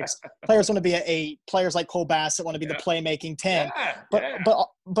was a 6. Players want to be an 8. Players like Cole Bassett want to be the playmaking 10. But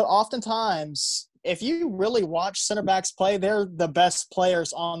oftentimes, if you really watch center backs play, they're the best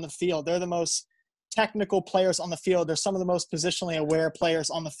players on the field. They're the most technical players on the field. They're some of the most positionally aware players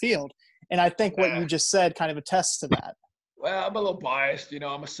on the field. And I think what you just said kind of attests to that. Well, I'm a little biased.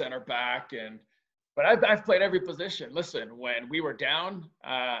 I'm a center back, but I've played every position. Listen, when we were down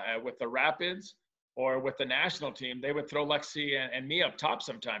with the Rapids or with the national team, they would throw Lexi and me up top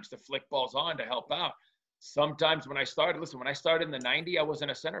sometimes to flick balls on to help out. Sometimes when I started in the 90, I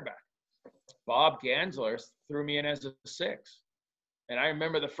wasn't a center back. Bob Gansler threw me in as a 6. And I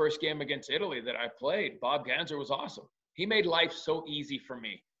remember the first game against Italy that I played, Bob Gansler was awesome. He made life so easy for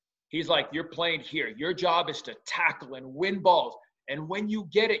me. He's like, you're playing here. Your job is to tackle and win balls. And when you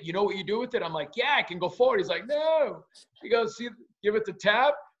get it, you know what you do with it? I'm like, yeah, I can go forward. He's like, no. He goes, see, give it to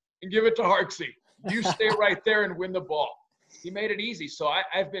Tab and give it to Harksey. You stay right there and win the ball. He made it easy. So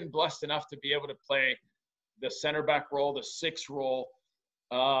I've been blessed enough to be able to play the center back role, the 6 role.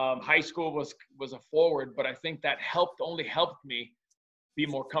 High school was a forward, but I think that only helped me be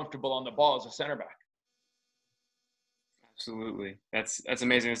more comfortable on the ball as a center back. Absolutely. That's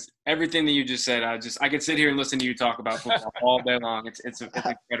amazing. It's everything that you just said. I could sit here and listen to you talk about football all day long. It's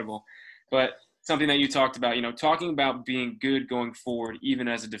incredible. But something that you talked about, talking about being good going forward, even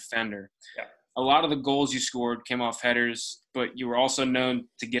as a defender. Yeah. A lot of the goals you scored came off headers, but you were also known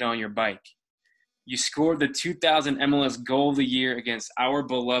to get on your bike. You scored the 2000 MLS Goal of the Year against our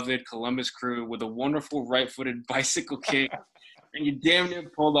beloved Columbus Crew with a wonderful right-footed bicycle kick. And you damn near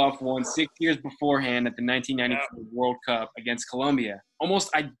pulled off one 6 years beforehand at the 1994 World Cup against Colombia. Almost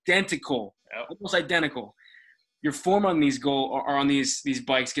identical. Almost identical. Your form on these these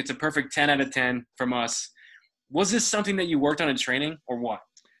bikes gets a perfect 10 out of 10 from us. Was this something that you worked on in training or what?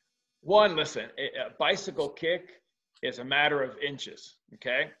 One, listen, a bicycle kick is a matter of inches,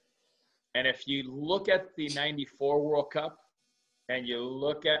 okay? And if you look at the 94 World Cup and you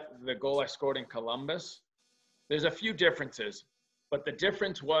look at the goal I scored in Columbus, there's a few differences. But the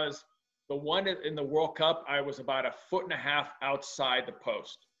difference was the one in the World Cup, I was about 1.5 feet outside the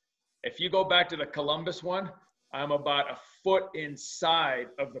post. If you go back to the Columbus one, I'm about 1 foot inside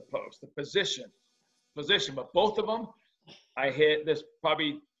of the post, the position. But both of them, I hit. There's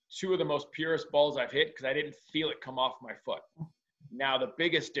probably 2 of the most purest balls I've hit because I didn't feel it come off my foot. Now, the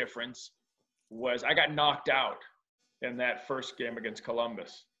biggest difference was I got knocked out in that first game against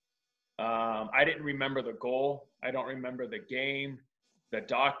Columbus. I didn't remember the goal. I don't remember the game. The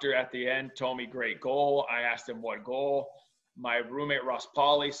doctor at the end told me, great goal. I asked him what goal. My roommate, Ross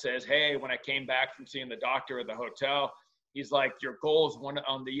Pauly, says, hey, when I came back from seeing the doctor at the hotel, he's like, your goal is one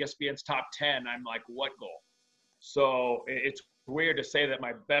on the ESPN's top 10. I'm like, what goal? So it's weird to say that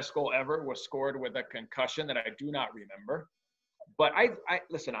my best goal ever was scored with a concussion that I do not remember. But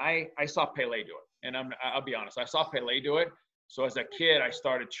listen, I saw Pele do it. And I'll be honest, I saw Pele do it. So as a kid, I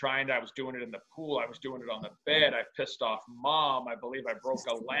started trying to, I was doing it in the pool. I was doing it on the bed. I pissed off mom. I believe I broke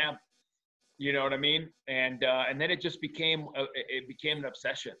a lamp. You know what I mean? And then it just became an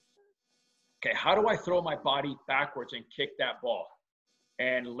obsession. Okay, how do I throw my body backwards and kick that ball?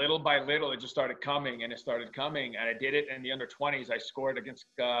 And little by little, it just started coming, and it started coming. And I did it in the under-20s. I scored against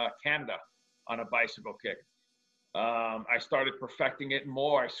Canada on a bicycle kick. I started perfecting it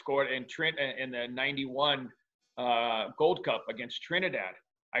more. I scored in the 91 Gold Cup against Trinidad.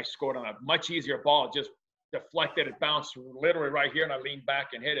 I scored on a much easier ball, just deflected, it bounced literally right here, and I leaned back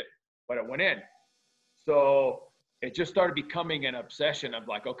and hit it, but it went in. So it just started becoming an obsession of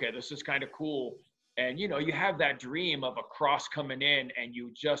like, okay, this is kind of cool. And, you know, you have that dream of a cross coming in and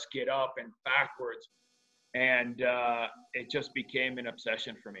you just get up and backwards. And it just became an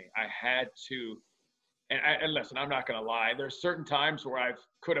obsession for me. I had to, and listen, I'm not going to lie. There's certain times where I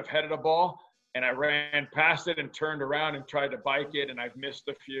could have headed a ball and I ran past it and turned around and tried to bike it, and I've missed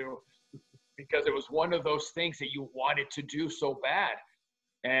a few because it was one of those things that you wanted to do so bad.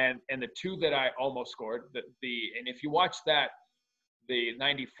 And the two that I almost scored, and if you watch that, the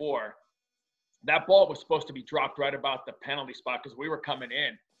 94, that ball was supposed to be dropped right about the penalty spot because we were coming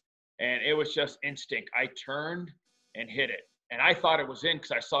in, and it was just instinct. I turned and hit it, and I thought it was in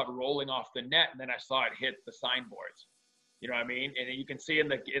because I saw it rolling off the net, and then I saw it hit the signboards. You know what I mean? And you can see in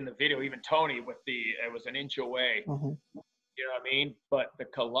the video, even Tony it was an inch away. Mm-hmm. You know what I mean? But the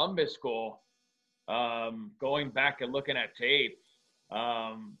Columbus goal, going back and looking at tape,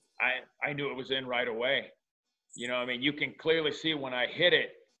 I knew it was in right away. You know what I mean? You can clearly see when I hit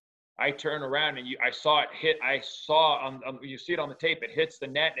it, I turn around and I saw it hit. I saw you see it on the tape. It hits the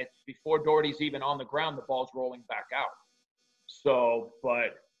net, and before Doherty's even on the ground, the ball's rolling back out. So,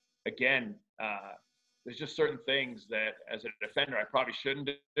 but again, there's just certain things that as a defender I probably shouldn't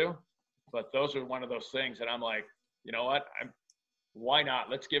do, but those are one of those things that I'm like, you know what? Why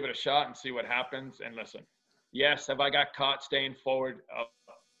not? Let's give it a shot and see what happens. And listen, yes, have I got caught staying forward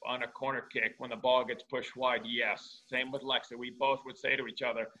on a corner kick when the ball gets pushed wide? Yes. Same with Lexi. We both would say to each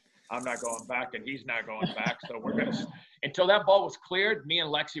other, I'm not going back and he's not going back. So we're going to – until that ball was cleared, me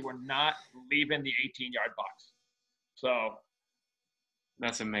and Lexi were not leaving the 18-yard box. So –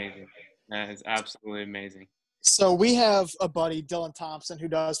 that's amazing. That is absolutely amazing. So we have a buddy, Dylan Thompson, who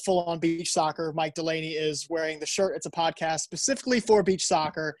does full-on beach soccer. Mike Delaney is wearing the shirt. It's a podcast specifically for beach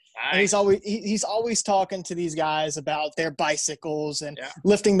soccer. Nice. And he's always talking to these guys about their bicycles and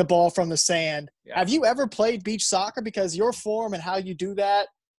lifting the ball from the sand. Yeah. Have you ever played beach soccer? Because your form and how you do that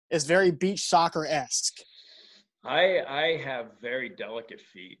is very beach soccer-esque. I have very delicate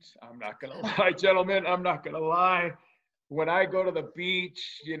feet. I'm not going to lie, gentlemen. I'm not going to lie. When I go to the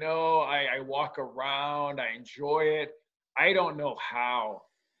beach, you know, I walk around, I enjoy it. I don't know how.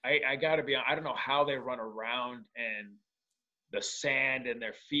 I got to be honest, I don't know how they run around and the sand in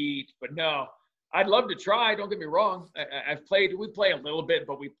their feet. But no, I'd love to try. Don't get me wrong. We play a little bit,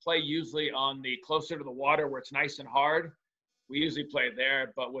 but we play usually on the closer to the water where it's nice and hard. We usually play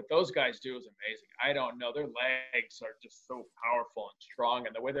there. But what those guys do is amazing. I don't know. Their legs are just so powerful and strong.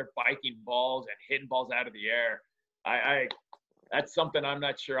 And the way they're biking balls and hitting balls out of the air, that's something I'm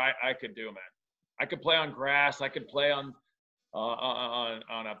not sure I could do, man. I could play on grass. I could play on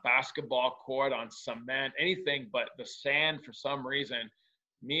a basketball court, on cement, anything, but the sand, for some reason,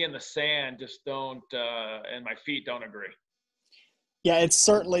 me and the sand just don't, and my feet don't agree. Yeah, it's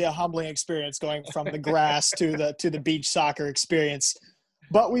certainly a humbling experience going from the grass to the beach soccer experience.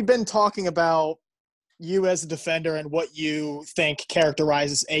 But we've been talking about you as a defender and what you think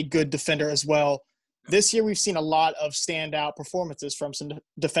characterizes a good defender as well. This year, we've seen a lot of standout performances from some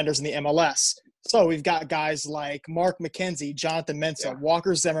defenders in the MLS. So we've got guys like Mark McKenzie, Jonathan Mensah,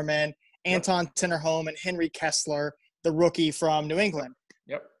 Walker Zimmerman, Anton Tinnerholm, and Henry Kessler, the rookie from New England.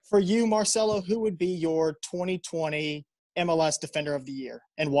 Yep. For you, Marcelo, who would be your 2020 MLS Defender of the Year,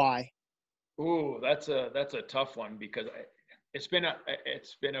 and why? Ooh, that's a tough one because it's been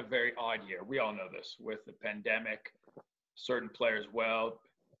a very odd year. We all know this with the pandemic. Certain players,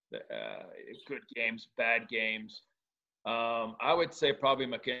 good games, bad games. I would say probably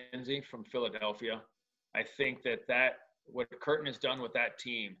McKenzie from Philadelphia. I think that what Curtin has done with that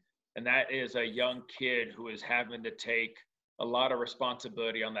team, and that is a young kid who is having to take a lot of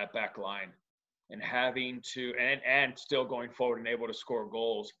responsibility on that back line. and having to and still going forward and able to score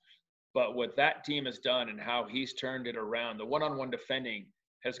goals. But what that team has done and how he's turned it around, the one-on-one defending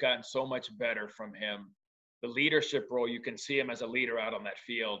has gotten so much better from him. The leadership role, you can see him as a leader out on that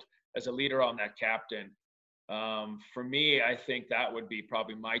field, as a leader on that captain. For me, I think that would be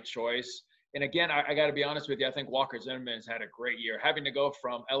probably my choice. And again, I got to be honest with you, I think Walker Zimmerman has had a great year. Having to go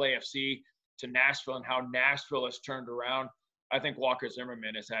from LAFC to Nashville and how Nashville has turned around, I think Walker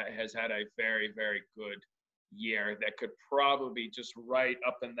Zimmerman has had a very, very good year that could probably just right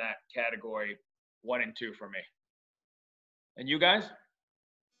up in that category 1 and 2 for me. And you guys?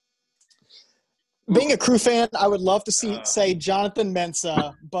 Being a Crew fan, I would love to say Jonathan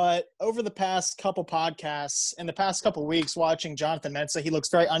Mensah, but over the past couple podcasts and the past couple weeks watching Jonathan Mensah, he looks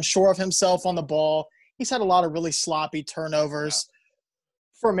very unsure of himself on the ball. He's had a lot of really sloppy turnovers. Yeah.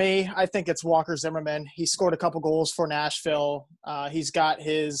 For me, I think it's Walker Zimmerman. He scored a couple goals for Nashville. He's got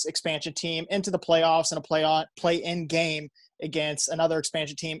his expansion team into the playoffs and a play-in game against another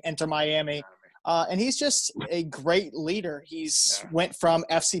expansion team, Inter Miami. And he's just a great leader. He's went from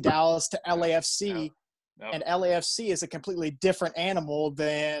FC Dallas to LAFC, and LAFC is a completely different animal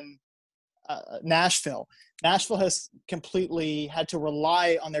than Nashville. Nashville has completely had to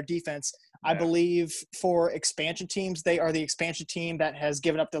rely on their defense. I believe for expansion teams, they are the expansion team that has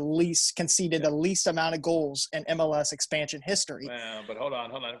given up conceded the least amount of goals in MLS expansion history. Well, but hold on.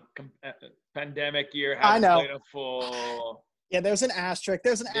 Pandemic year. I know. Played a full. Yeah, there's an asterisk.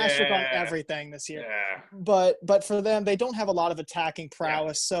 There's an asterisk on everything this year. Yeah. But for them, they don't have a lot of attacking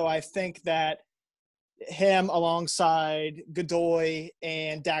prowess. Yeah. So I think that him alongside Godoy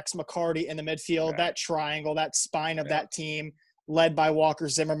and Dax McCarty in the midfield, that triangle, that spine of that team, led by Walker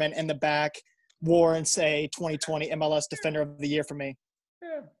Zimmerman in the back, warrants a 2020 MLS Defender of the Year for me.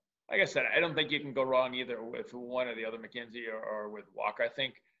 Yeah. Like I said, I don't think you can go wrong either with one or the other, McKenzie or with Walker. I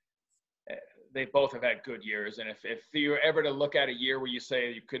think they both have had good years. And if you're ever to look at a year where you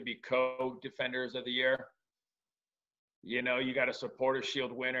say you could be co-defenders of the year, you know, you got a Supporters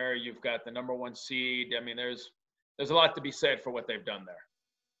Shield winner, you've got the number 1 seed. I mean, there's a lot to be said for what they've done there.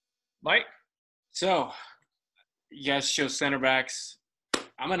 Mike? So, you guys show center backs.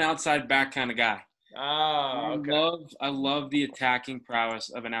 I'm an outside back kind of guy. Oh, okay. I love the attacking prowess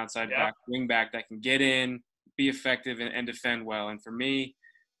of an outside back, wing back that can get in, be effective, and defend well. And for me,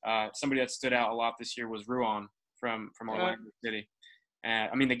 somebody that stood out a lot this year was Ruan from Orlando City.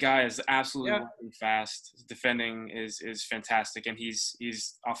 I mean, the guy is absolutely fast. His defending is fantastic, and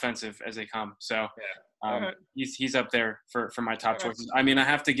he's offensive as they come. So he's up there for my top choices. I mean, I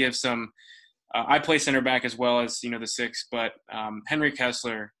have to give some. I play center back as well as the 6, but Henry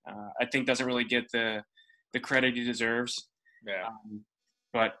Kessler I think doesn't really get the credit he deserves. Yeah.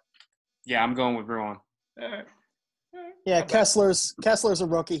 But I'm going with Ruan. Yeah, Kessler's a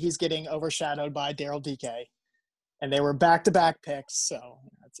rookie. He's getting overshadowed by Daryl DK, and they were back-to-back picks. So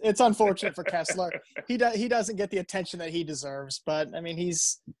it's unfortunate for Kessler. He doesn't get the attention that he deserves. But I mean,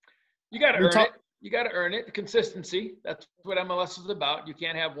 you got to earn it. You got to earn it. The consistency. That's what MLS is about. You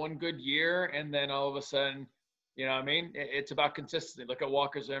can't have one good year and then all of a sudden, you know what I mean? It's about consistency. Look at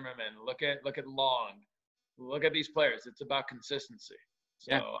Walker Zimmerman. Look at Long. Look at these players. It's about consistency.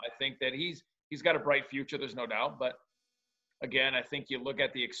 So I think that he's got a bright future. There's no doubt. But again, I think you look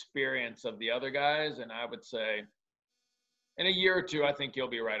at the experience of the other guys, and I would say in a year or two, I think you'll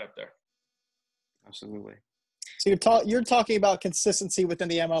be right up there. Absolutely. So you're talking about consistency within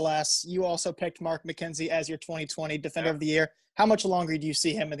the MLS. You also picked Mark McKenzie as your 2020 Defender of the Year. How much longer do you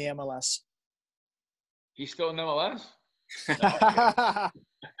see him in the MLS? He's still in MLS?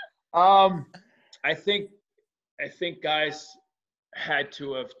 I think guys had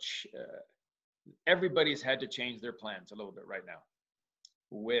to have everybody's had to change their plans a little bit right now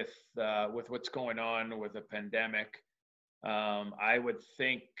with what's going on with the pandemic. I would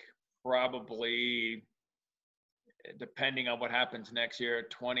think probably, depending on what happens next year,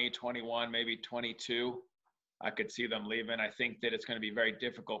 2021, maybe 22, I could see them leaving. I think that it's going to be very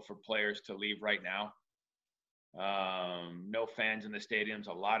difficult for players to leave right now. No fans in the stadiums.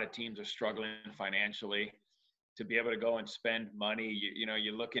 A lot of teams are struggling financially to be able to go and spend money.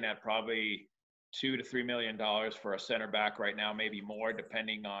 You're looking at probably $2 to $3 million for a center back right now, maybe more,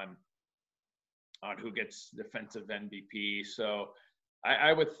 depending on who gets defensive MVP. So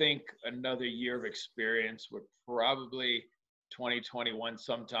I would think another year of experience would probably 2021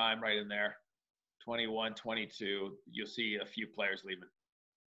 sometime right in there. 21, 22, you'll see a few players leaving.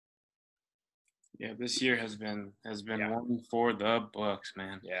 Yeah, this year has been one for the books,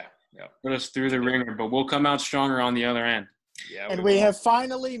 man. Yeah. Put us through the ringer, but we'll come out stronger on the other end. Yeah, and we have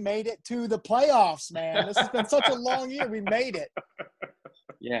finally made it to the playoffs, man. This has been such a long year. We made it.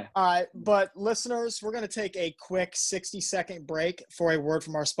 Yeah. All right, but listeners, we're going to take a quick 60-second break for a word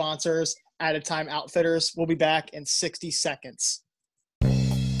from our sponsors, Added Time Outfitters. We'll be back in 60 seconds.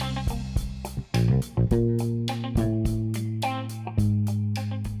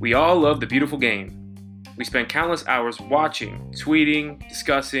 We all love the beautiful game. We spend countless hours watching, tweeting,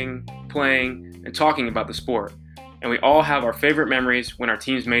 discussing, playing, and talking about the sport. And we all have our favorite memories when our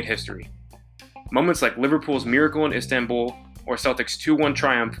teams made history. Moments like Liverpool's miracle in Istanbul or Celtics' 2-1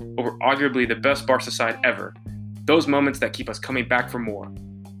 triumph over arguably the best Barca side ever. Those moments that keep us coming back for more.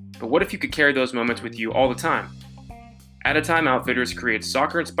 But what if you could carry those moments with you all the time? Added Time Outfitters creates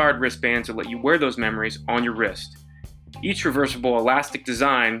soccer-inspired wristbands to let you wear those memories on your wrist. Each reversible elastic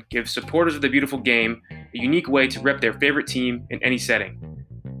design gives supporters of the beautiful game a unique way to rep their favorite team in any setting.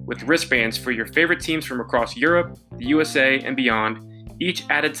 With wristbands for your favorite teams from across Europe, the USA, and beyond, each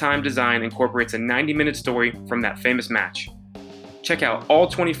Added Time design incorporates a 90-minute story from that famous match. Check out all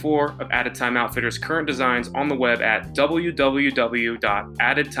 24 of Added Time Outfitters' current designs on the web at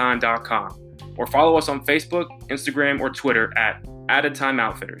www.addedtime.com or follow us on Facebook, Instagram, or Twitter at Added Time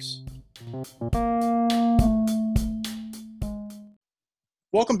Outfitters.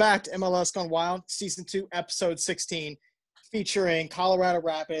 Welcome back to MLS Gone Wild, Season 2, Episode 16, featuring Colorado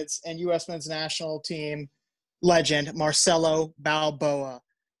Rapids and U.S. Men's National Team legend Marcelo Balboa.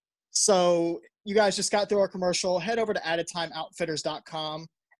 So you guys just got through our commercial. Head over to addedtimeoutfitters.com.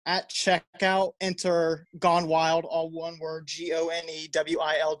 At checkout, enter Gone Wild, all one word,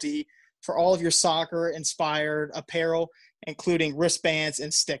 GONEWILD, for all of your soccer-inspired apparel, including wristbands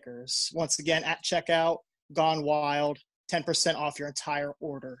and stickers. Once again, at checkout, Gone Wild, 10% off your entire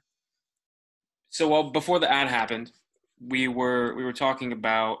order. So, before the ad happened, we were talking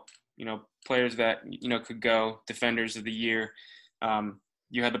about, players that, could go defenders of the year.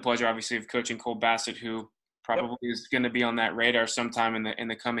 You had the pleasure, obviously, of coaching Cole Bassett, who probably is going to be on that radar sometime in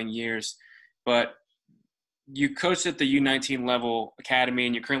the coming years. But you coached at the U19 level academy,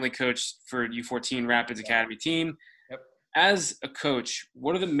 and you currently coach for U14 Rapids Academy team. Yep. As a coach,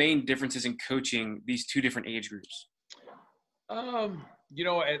 what are the main differences in coaching these two different age groups?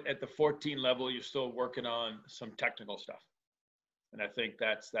 At the 14 level, you're still working on some technical stuff. And I think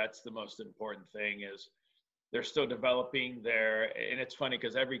that's the most important thing is they're still developing and it's funny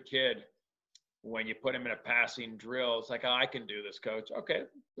because every kid, when you put him in a passing drill, it's like, oh, I can do this, coach. Okay,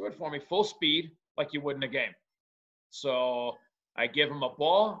 do it for me. Full speed, like you would in a game. So I give him a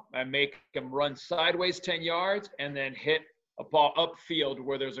ball, I make him run sideways 10 yards, and then hit a ball upfield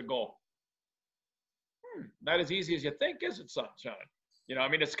where there's a goal. Not as easy as you think, is it, sunshine?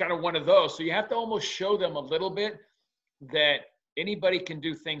 It's kind of one of those. So you have to almost show them a little bit that anybody can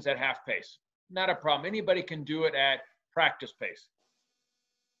do things at half pace. Not a problem. Anybody can do it at practice pace.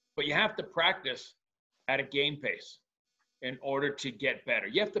 But you have to practice at a game pace in order to get better.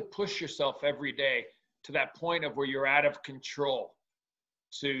 You have to push yourself every day to that point of where you're out of control.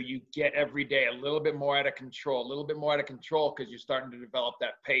 So you get every day a little bit more out of control, because you're starting to develop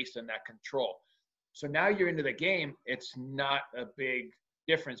that pace and that control. So now you're into the game. It's not a big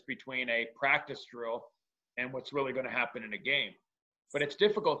difference between a practice drill and what's really going to happen in a game. But it's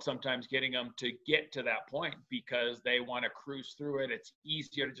difficult sometimes getting them to get to that point because they want to cruise through it. It's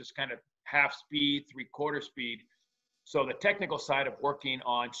easier to just kind of half speed, 3/4 speed. So the technical side of working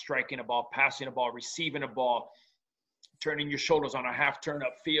on striking a ball, passing a ball, receiving a ball, turning your shoulders on a half turn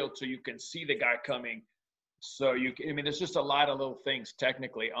upfield so you can see the guy coming. So there's just a lot of little things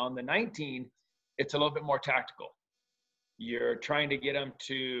technically. On the 19, it's a little bit more tactical. You're trying to get them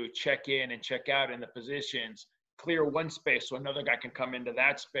to check in and check out in the positions, clear one space so another guy can come into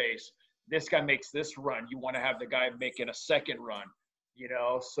that space. This guy makes this run. You want to have the guy making a second run,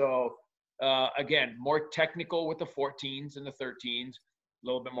 So, again, more technical with the 14s and the 13s, a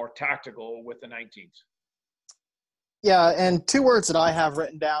little bit more tactical with the 19s. Yeah, and two words that I have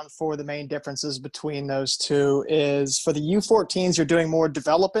written down for the main differences between those two is for the U14s, you're doing more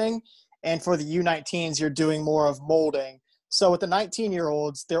developing, and for the U19s, you're doing more of molding. So with the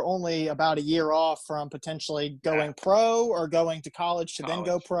 19-year-olds, they're only about a year off from potentially going pro or going to college to then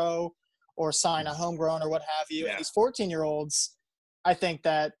go pro or sign a homegrown or what have you. Yeah. And these 14-year-olds, I think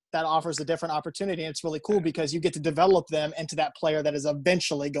that offers a different opportunity. And it's really cool because you get to develop them into that player that is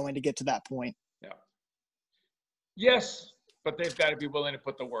eventually going to get to that point. Yeah. Yes, but they've got to be willing to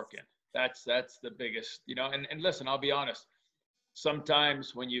put the work in. That's the biggest, and listen, I'll be honest.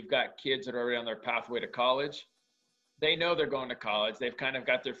 Sometimes when you've got kids that are already on their pathway to college, they know they're going to college. They've kind of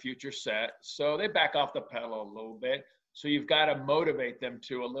got their future set. So they back off the pedal a little bit. So you've got to motivate them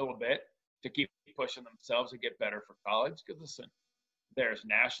a little bit to keep pushing themselves to get better for college. Because listen, there's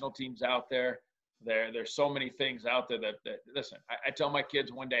national teams out there. There's so many things out there that listen, I tell my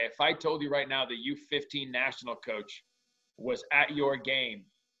kids one day, if I told you right now the U15 national coach was at your game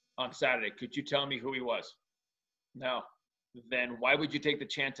on Saturday, could you tell me who he was? No. Then why would you take the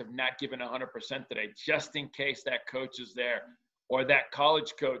chance of not giving 100% today, just in case that coach is there or that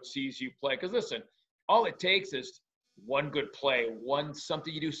college coach sees you play? Because listen, all it takes is one good play,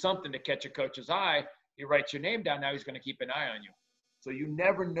 you do something to catch a coach's eye. He writes your name down. Now he's going to keep an eye on you. So you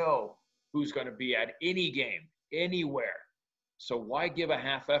never know who's going to be at any game, anywhere. So why give a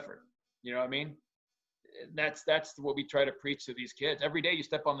half effort? You know what I mean? That's what we try to preach to these kids. Every day you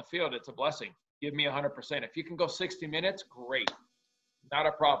step on the field, it's a blessing. Give me 100%. If you can go 60 minutes, great. Not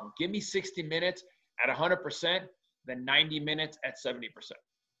a problem. Give me 60 minutes at 100%, then 90 minutes at 70%.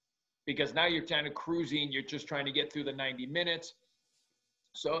 Because now you're kind of cruising. You're just trying to get through the 90 minutes.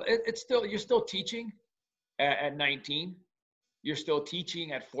 So you're still teaching at 19. You're still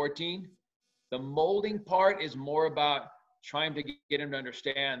teaching at 14. The molding part is more about trying to get him to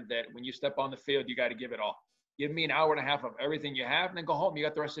understand that when you step on the field, you got to give it all. Give me an hour and a half of everything you have, and then go home. You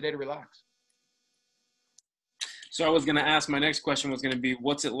got the rest of the day to relax. So I was going to ask, my next question was going to be,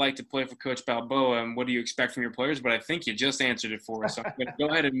 what's it like to play for Coach Balboa, and what do you expect from your players? But I think you just answered it for us. So I'm going to go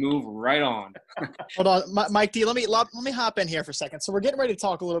ahead and move right on. Hold on, Mike D. Let me hop in here for a second. So we're getting ready to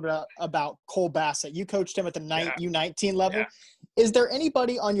talk a little bit about Cole Bassett. You coached him at the U19 level. Yeah. Is there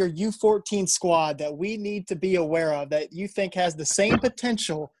anybody on your U14 squad that we need to be aware of that you think has the same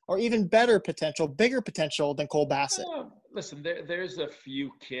potential or even better potential, bigger potential than Cole Bassett? Listen, there's a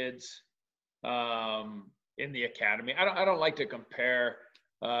few kids in the academy. I don't like to compare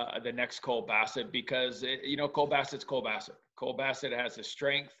the next Cole Bassett because, Cole Bassett's Cole Bassett. Cole Bassett has his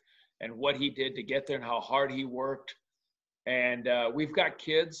strength and what he did to get there and how hard he worked. And we've got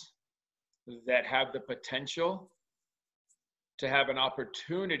kids that have the potential to have an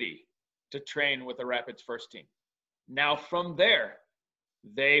opportunity to train with the Rapids first team. Now, from there,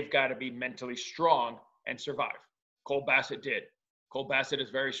 they've got to be mentally strong and survive. Cole Bassett did. Cole Bassett is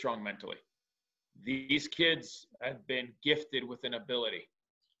very strong mentally. These kids have been gifted with an ability.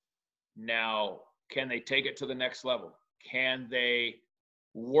 Now, can they take it to the next level? Can they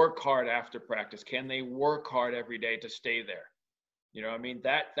work hard after practice? Can they work hard every day to stay there? You know what I mean?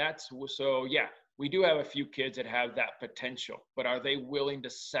 So yeah, we do have a few kids that have that potential, but are they willing to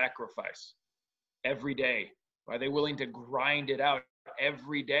sacrifice every day? Are they willing to grind it out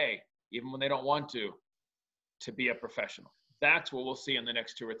every day, even when they don't want to be a professional? That's what we'll see in the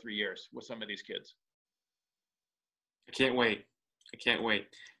next 2 or 3 years with some of these kids. I can't wait.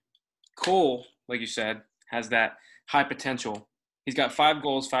 Cole, like you said, has that high potential. He's got 5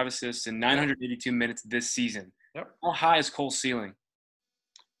 goals, 5 assists in 982 minutes this season. Yep. How high is Cole's ceiling?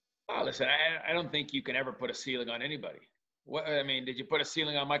 Oh, listen, I don't think you can ever put a ceiling on anybody. Did you put a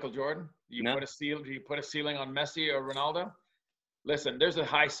ceiling on Michael Jordan? Do you put a ceiling on Messi or Ronaldo? Listen, there's a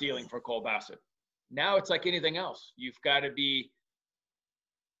high ceiling for Cole Bassett. Now it's like anything else. You've got to be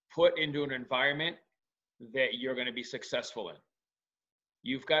put into an environment that you're going to be successful in.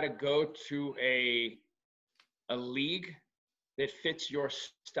 You've got to go to a league that fits your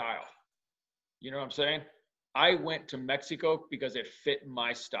style. You know what I'm saying? I went to Mexico because it fit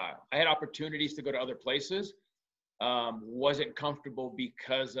my style. I had opportunities to go to other places. Wasn't comfortable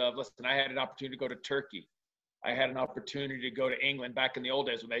because of, I had an opportunity to go to Turkey. I had an opportunity to go to England back in the old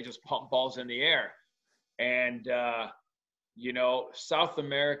days when they just pump balls in the air. And, South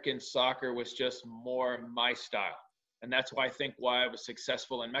American soccer was just more my style. And that's why I was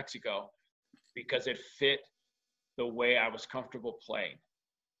successful in Mexico, because it fit the way I was comfortable playing.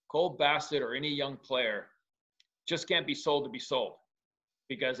 Cole Bassett or any young player just can't be sold to be sold,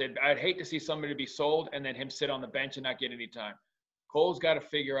 because I'd hate to see somebody be sold and then him sit on the bench and not get any time. Cole's got to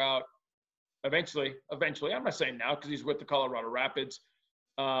figure out eventually, I'm not saying now because he's with the Colorado Rapids,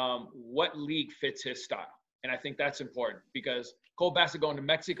 what league fits his style. And I think that's important, because Cole Bassett going to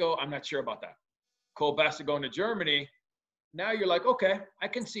Mexico, I'm not sure about that. Cole Bassett going to Germany, now you're like, okay, I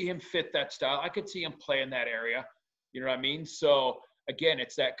can see him fit that style. I could see him play in that area. You know what I mean? So again,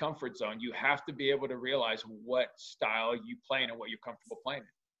 it's that comfort zone. You have to be able to realize what style you play in and what you're comfortable playing in.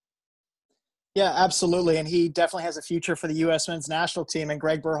 Yeah, absolutely. And he definitely has a future for the U.S. men's national team. And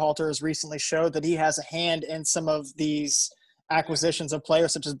Greg Berhalter has recently showed that he has a hand in some of these acquisitions of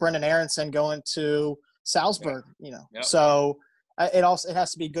players, such as Brendan Aronson going to Salzburg, Yep. So it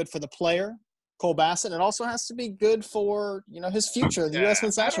has to be good for the player, Cole Bassett. It also has to be good for, his future, the U.S.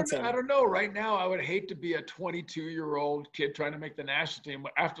 men's national team. I don't know. Right now, I would hate to be a 22-year-old kid trying to make the national team.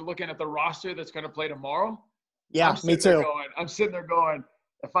 After looking at the roster that's going to play tomorrow, yeah, me too. I'm sitting there going,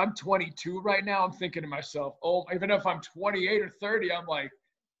 if I'm 22 right now, I'm thinking to myself, oh, even if I'm 28 or 30, I'm like,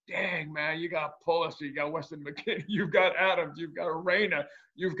 dang, man, you got Pulisic, you got Weston McKennie, you've got Adams, you've got Reina,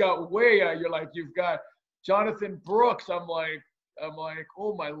 you've got Weah, you've got Jonathan Brooks. I'm like,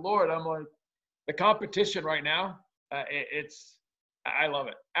 oh my Lord. I'm like, the competition right now, I love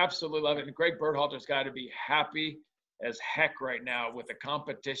it. Absolutely love it. And Greg Berhalter's got to be happy as heck right now with the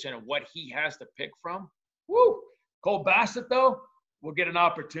competition and what he has to pick from. Woo! Cole Bassett, though, will get an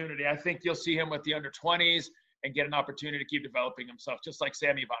opportunity. I think you'll see him with the under-20s and get an opportunity to keep developing himself, just like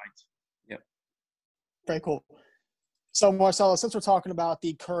Sammy Vines. Yep. Very cool. So, Marcelo, since we're talking about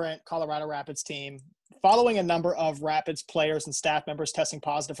the current Colorado Rapids team, following a number of Rapids players and staff members testing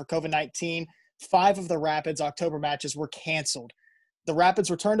positive for COVID-19, 5 of the Rapids October matches were canceled. The Rapids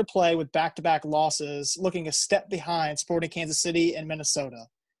returned to play with back-to-back losses, looking a step behind Sporting Kansas City and Minnesota.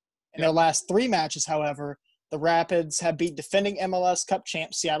 In their last 3 matches, however, the Rapids have beat defending MLS Cup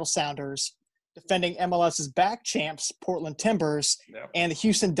champs Seattle Sounders, defending MLS's back champs Portland Timbers, and the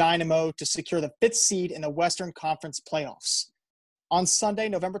Houston Dynamo to secure the 5th seed in the Western Conference playoffs. On Sunday,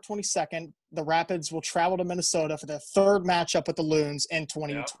 November 22nd, the Rapids will travel to Minnesota for their 3rd matchup with the Loons in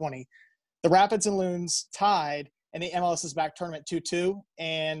 2020. The Rapids and Loons tied in the MLS's back tournament 2-2,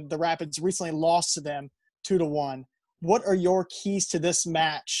 and the Rapids recently lost to them 2-1. What are your keys to this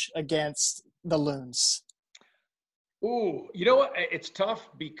match against the Loons? Ooh, you know what? It's tough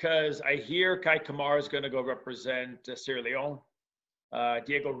because I hear Kai Kamara is going to go represent Sierra Leone.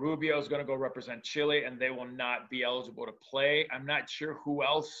 Diego Rubio is going to go represent Chile, and they will not be eligible to play. I'm not sure who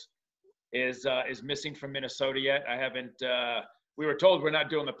else is missing from Minnesota yet. I haven't. We were told we're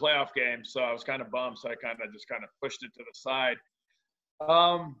not doing the playoff game, so I was kind of bummed. So I just pushed it to the side.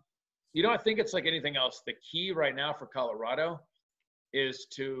 I think it's like anything else. The key right now for Colorado is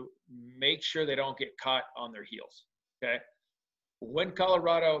to make sure they don't get caught on their heels. Okay. When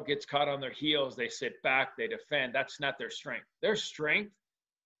Colorado gets caught on their heels, they sit back, they defend. That's not their strength. Their strength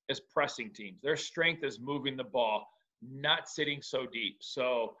is pressing teams. Their strength is moving the ball, not sitting so deep.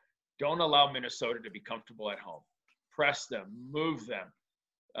 So don't allow Minnesota to be comfortable at home. Press them, move them.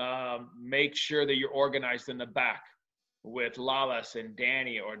 Make sure that you're organized in the back with Lalas and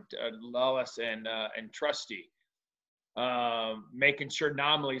Danny, or Lalas and Trusty. Making sure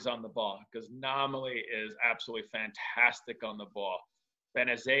Nomley's on the ball, because Nomley is absolutely fantastic on the ball.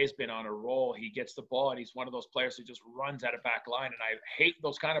 Benezet's been on a roll. He gets the ball, and he's one of those players who just runs out of back line. And I hate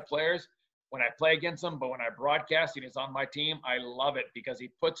those kind of players when I play against them, but when I broadcast and he's on my team, I love it because he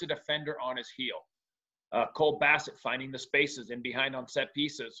puts a defender on his heel. Cole Bassett finding the spaces in behind on set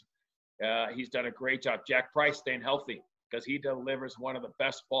pieces. He's done a great job. Jack Price staying healthy because he delivers one of the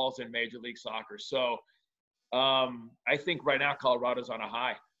best balls in Major League Soccer. So I think right now Colorado's on a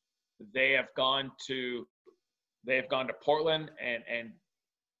high. They have gone to Portland and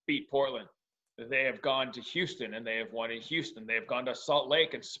beat Portland. They have gone to Houston and they have won in Houston. They have gone to Salt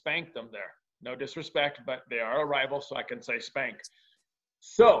Lake and spanked them there. No disrespect, but they are a rival, so I can say spank.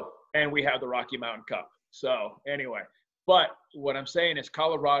 So, and we have the Rocky Mountain Cup. So anyway, but what I'm saying is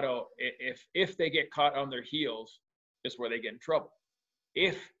Colorado, if they get caught on their heels, is where they get in trouble.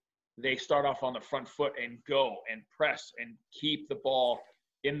 If they start off on the front foot and go and press and keep the ball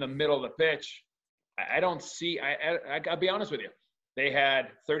in the middle of the pitch, I don't see – I got to be honest with you. They had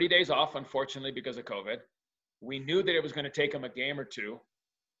 30 days off, unfortunately, because of COVID. We knew that it was going to take them a game or two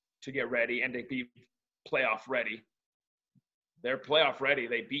to get ready and to be playoff ready. They're playoff ready.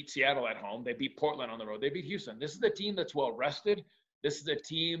 They beat Seattle at home. They beat Portland on the road. They beat Houston. This is a team that's well rested. This is a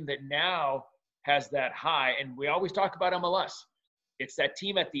team that now has that high. And we always talk about MLS. It's that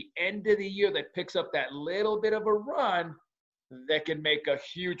team at the end of the year that picks up that little bit of a run that can make a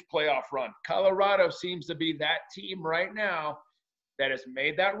huge playoff run. Colorado seems to be that team right now that has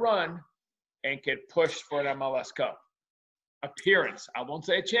made that run and can push for an MLS Cup appearance. I won't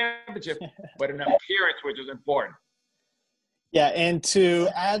say a championship, but an appearance, which is important. Yeah, and to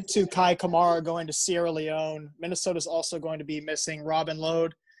add to Kai Kamara going to Sierra Leone, Minnesota's also going to be missing Robin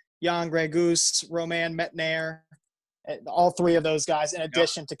Lode, Jan Gregus, Roman Metnair, all 3 of those guys in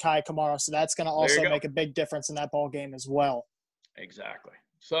addition to Kai Kamara. So that's going to also make a big difference in that ball game as well. Exactly.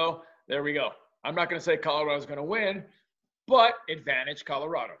 So there we go. I'm not going to say Colorado's going to win, but advantage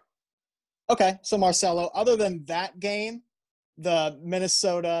Colorado. Okay, so Marcelo, other than that game, the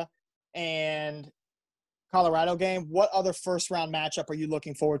Minnesota and Colorado game, what other first-round matchup are you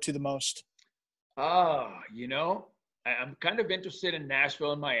looking forward to the most? I'm kind of interested in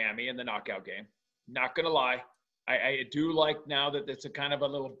Nashville and Miami in the knockout game. Not going to lie. I do like now that it's a kind of a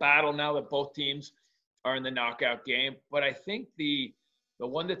little battle now that both teams are in the knockout game. But I think the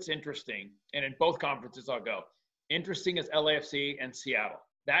one that's interesting, and in both conferences I'll go, interesting is LAFC and Seattle.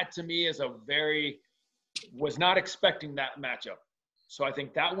 That to me is was not expecting that matchup. So I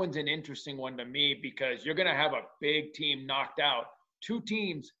think that one's an interesting one to me because you're going to have a big team knocked out. Two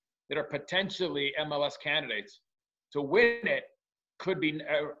teams that are potentially MLS candidates to win it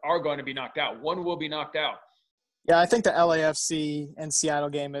are going to be knocked out. One will be knocked out. Yeah, I think the LAFC and Seattle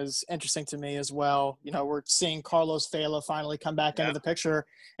game is interesting to me as well. You know, we're seeing Carlos Vela finally come back into the picture.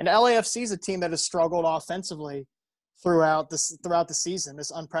 And LAFC is a team that has struggled offensively throughout the season, this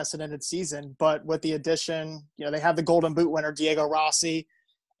unprecedented season. But with the addition, you know, they have the Golden Boot winner, Diego Rossi,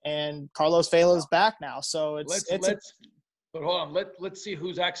 and Carlos Vela is back now. So but hold on, let's see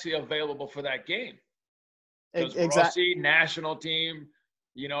who's actually available for that game. Because Exactly. Rossi, national team,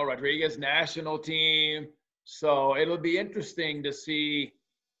 you know, Rodriguez, national team. So it'll be interesting to see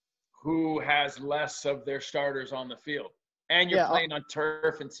who has less of their starters on the field. And you're playing on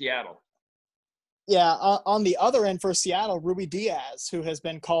turf in Seattle. Yeah, on the other end for Seattle, Rui Diaz, who has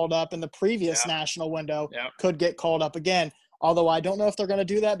been called up in the previous national window, could get called up again. Although I don't know if they're going to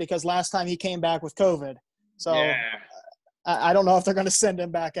do that because last time he came back with COVID. So I don't know if they're going to send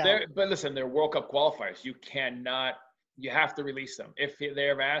him back out. But listen, they're World Cup qualifiers. You have to release them. If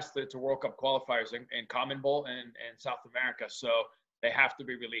they're asked to World Cup qualifiers in Common Bowl and South America, so they have to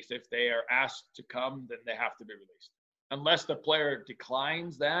be released. If they are asked to come, then they have to be released. Unless the player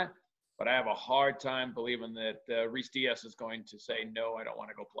declines that, but I have a hard time believing that Reece Diaz is going to say, no, I don't want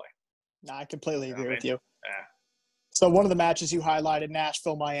to go play. No, I completely agree with you. Yeah. So one of the matches you highlighted,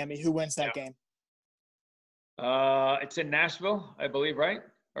 Nashville, Miami. Who wins that game? It's in Nashville, I believe, right?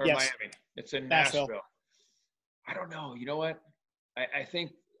 Or yes. Miami? It's in Nashville. I don't know. You know what? I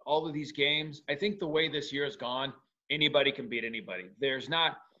think all of these games, I think the way this year has gone, anybody can beat anybody. There's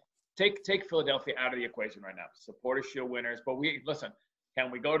not – take Philadelphia out of the equation right now. Supporter Shield winners. But listen, can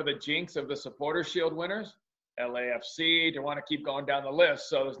we go to the jinx of the Supporter Shield winners? LAFC, they want to keep going down the list.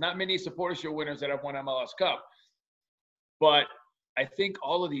 So there's not many Supporter Shield winners that have won MLS Cup. But I think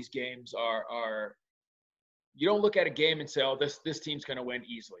all of these games are you don't look at a game and say, oh, this team's going to win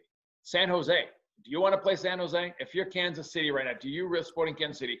easily. San Jose. Do you want to play San Jose? If you're Kansas City right now, Sporting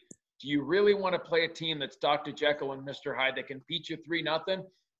Kansas City, do you really want to play a team that's Dr. Jekyll and Mr. Hyde that can beat you 3-0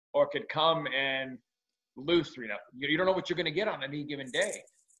 or could come and lose 3-0? You don't know what you're going to get on any given day.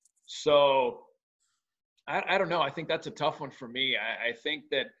 So I don't know. I think that's a tough one for me. I think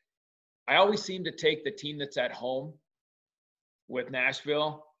that I always seem to take the team that's at home with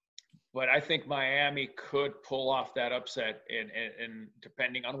Nashville. But I think Miami could pull off that upset in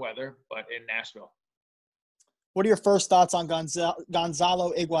depending on weather, but in Nashville. What are your first thoughts on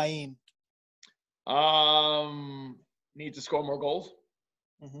Gonzalo Higuain? Needs to score more goals.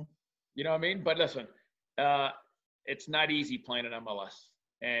 Mm-hmm. You know what I mean? But listen, it's not easy playing in MLS.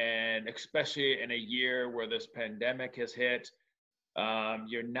 And especially in a year where this pandemic has hit,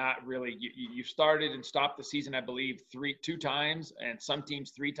 you're not really you started and stopped the season, I believe, 2 times, and some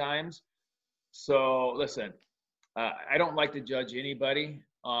teams 3 times. So listen, I don't like to judge anybody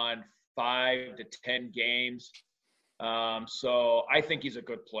on 5 to 10 games. So I think he's a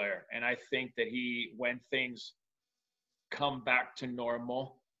good player, and I think that when things come back to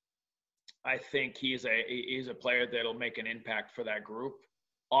normal, I think he's a player that'll make an impact for that group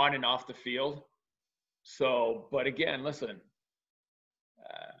on and off the field. So, but again, listen.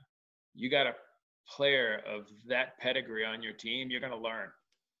 You got a player of that pedigree on your team, you're going to learn.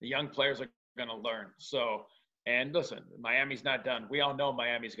 The young players are going to learn. So, and listen, Miami's not done. We all know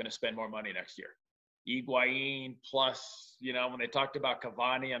Miami's going to spend more money next year. Higuain plus, you know, when they talked about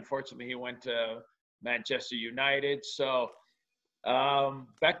Cavani, unfortunately he went to Manchester United. So,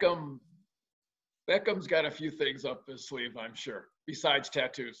 Beckham's got a few things up his sleeve, I'm sure, besides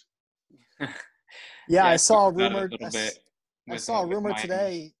tattoos. Yeah, I saw a rumor. I saw a rumor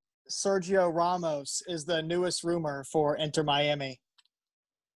today. Sergio Ramos is the newest rumor for Inter Miami.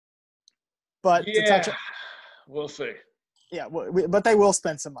 But we'll see. Yeah, but they will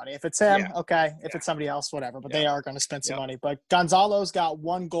spend some money. If it's him, okay. If it's somebody else, whatever. But they are going to spend some money. But Gonzalo's got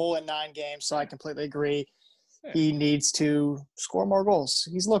 1 goal in 9 games, so I completely agree. He needs to score more goals.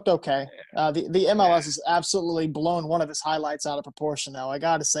 He's looked okay. The MLS has absolutely blown one of his highlights out of proportion, though. I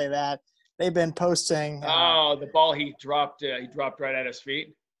got to say that. They've been posting. The ball he dropped right at his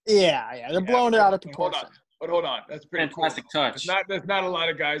feet. Yeah, they're blowing it out of proportion. Hold on, that's pretty fantastic cool. touch. There's not a lot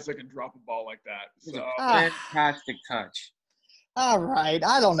of guys that can drop a ball like that. So. Fantastic touch. All right,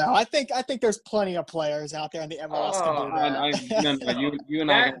 I don't know. I think there's plenty of players out there in the MLS can do that. You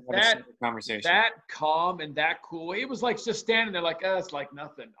and I have a conversation. That calm and that cool. It was like just standing there, like it's like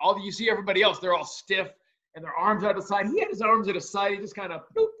nothing. You see everybody else, they're all stiff and their arms out the side. He had his arms at his side. He just kind of,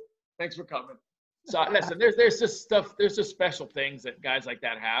 boop. Thanks for coming. So listen, there's just stuff. There's just special things that guys like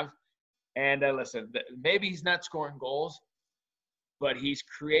that have. And listen, maybe he's not scoring goals, but he's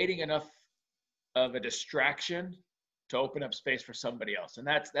creating enough of a distraction to open up space for somebody else. And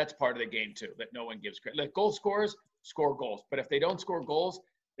that's part of the game too, that no one gives credit. Like goal scorers score goals, but if they don't score goals,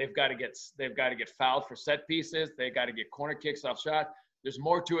 they've got to get fouled for set pieces. They got to get corner kicks off shot. There's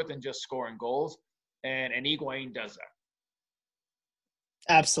more to it than just scoring goals, and Higuaín does that.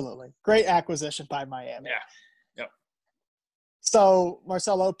 Absolutely. Great acquisition by Miami. Yeah. Yep. So,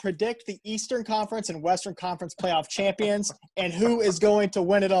 Marcelo, predict the Eastern Conference and Western Conference playoff champions and who is going to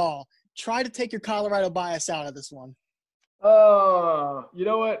win it all. Try to take your Colorado bias out of this one. Oh, you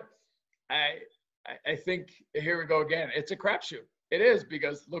know what? I think here we go again. It's a crapshoot. It is,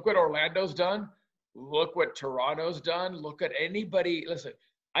 because look what Orlando's done. Look what Toronto's done. Look at anybody. Listen,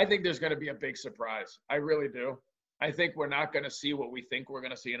 I think there's going to be a big surprise. I really do. I think we're not going to see what we think we're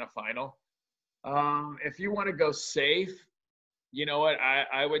going to see in a final. If you want to go safe, you know what?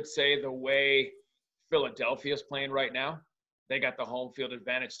 I would say the way Philadelphia is playing right now, they got the home field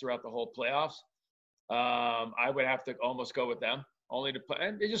advantage throughout the whole playoffs. I would have to almost go with them, only to play.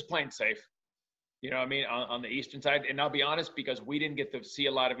 And they're just playing safe. You know what I mean? On the Eastern side. And I'll be honest, because we didn't get to see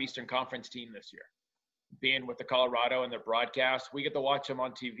a lot of Eastern Conference team this year. Being with the Colorado and their broadcast, we get to watch them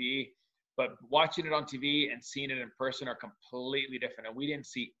on TV. But watching it on TV and seeing it in person are completely different. And we didn't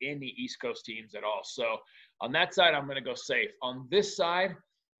see any East Coast teams at all. So on that side, I'm going to go safe. On this side,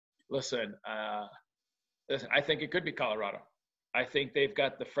 listen, I think it could be Colorado. I think they've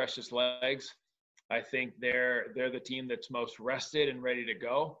got the freshest legs. I think they're the team that's most rested and ready to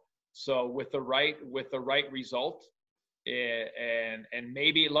go. So with the right result, and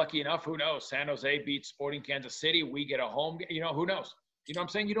maybe lucky enough, who knows? San Jose beats Sporting Kansas City. We get a home. You know, who knows? You know what I'm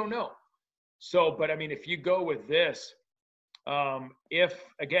saying? You don't know. So, but I mean, if you go with this, if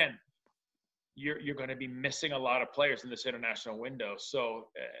again, you're going to be missing a lot of players in this international window. So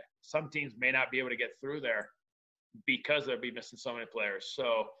some teams may not be able to get through there because they'll be missing so many players.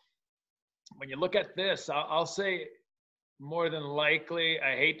 So when you look at this, I'll say more than likely,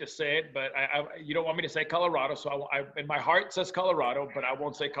 I hate to say it, but you don't want me to say Colorado. So I in my heart says Colorado, but I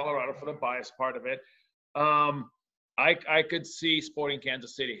won't say Colorado for the bias part of it. I could see Sporting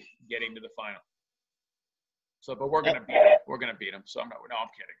Kansas City getting to the final. So, but we're gonna beat them. We're gonna beat them. So I'm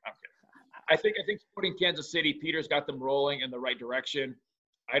kidding. I think Sporting Kansas City, Peter's got them rolling in the right direction.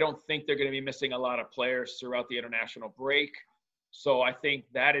 I don't think they're going to be missing a lot of players throughout the international break. So I think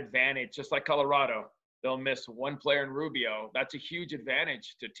that advantage, just like Colorado, they'll miss one player in Rubio. That's a huge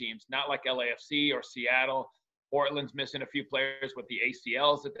advantage to teams, not like LAFC or Seattle. Portland's missing a few players with the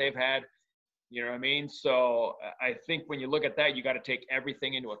ACLs that they've had. You know what I mean? So I think when you look at that, you got to take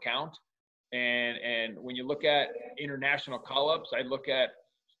everything into account. And when you look at international call-ups, I look at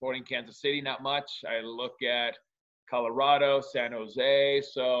Sporting Kansas City, not much. I look at Colorado, San Jose.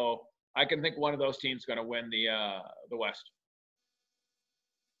 So I can think one of those teams is going to win the West.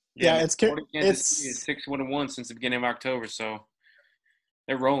 Yeah, it's Kansas City is 6-1 since the beginning of October, so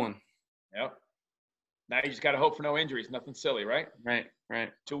they're rolling. Yep. Now you just got to hope for no injuries. Nothing silly, right? Right.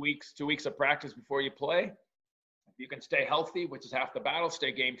 2 weeks of practice before you play. If you can stay healthy, which is half the battle,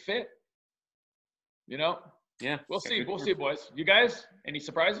 stay game fit. You know. Yeah. We'll see, boys. You guys, any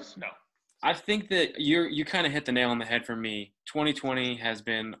surprises? No. I think that you kind of hit the nail on the head for me. 2020 has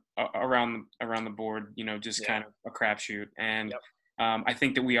been around the board, you know, just kind of a crapshoot, and I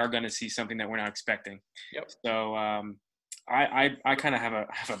think that we are going to see something that we're not expecting. Yep. So I kind of have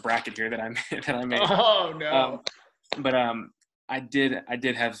a bracket here that I made. Oh no. But I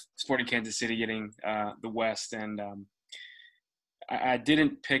did have Sporting Kansas City getting the West, and I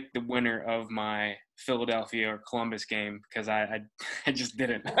didn't pick the winner of my Philadelphia or Columbus game because I just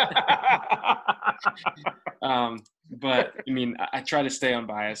didn't. But I mean, I try to stay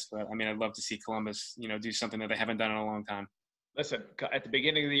unbiased, but I mean, I'd love to see Columbus, you know, do something that they haven't done in a long time. Listen, at the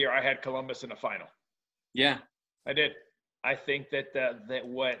beginning of the year, I had Columbus in the final. Yeah, I did. I think that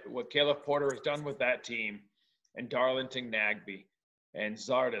what Caleb Porter has done with that team, and Darlington Nagbe, and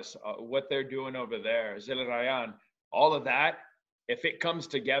Zardes, what they're doing over there, Zelarayan, all of that. If it comes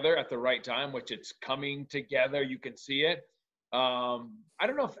together at the right time, which it's coming together, you can see it. I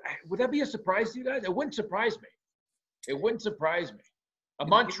don't know would that be a surprise to you guys? It wouldn't surprise me. A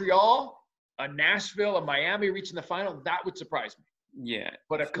Montreal, a Nashville, a Miami reaching the final, that would surprise me. Yeah.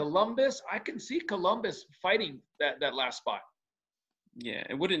 But a Columbus, I can see Columbus fighting that last spot. Yeah,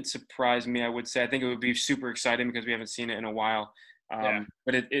 it wouldn't surprise me, I would say. I think it would be super exciting because we haven't seen it in a while.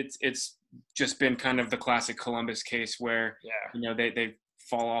 But it's just been kind of the classic Columbus case where, you know, they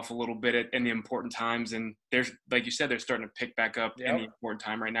fall off a little bit in the important times. And there's, like you said, they're starting to pick back up in the important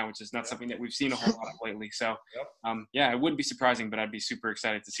time right now, which is not something that we've seen a whole lot of lately. So, yeah, it wouldn't be surprising, but I'd be super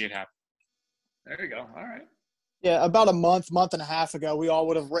excited to see it happen. There you go. All right. Yeah, about a month and a half ago, we all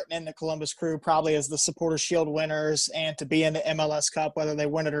would have written in the Columbus Crew probably as the Supporter Shield winners and to be in the MLS Cup, whether they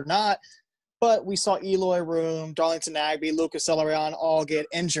win it or not. But we saw Eloy Room, Darlington Nagbe, Lucas Elorion all get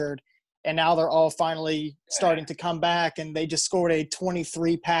injured. And now they're all finally starting to come back, and they just scored a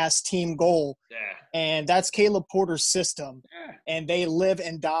 23-pass team goal. Yeah. And that's Caleb Porter's system. Yeah. And they live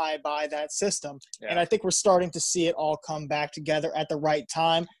and die by that system. Yeah. And I think we're starting to see it all come back together at the right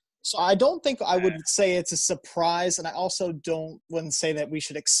time. So I don't think I would say it's a surprise, and I also wouldn't say that we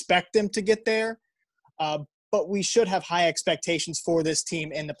should expect them to get there. But we should have high expectations for this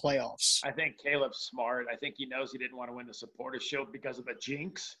team in the playoffs. I think Caleb's smart. I think he knows he didn't want to win the Supporters Shield because of the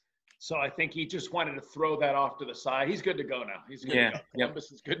jinx. So I think he just wanted to throw that off to the side. He's good to go now. He's good to go.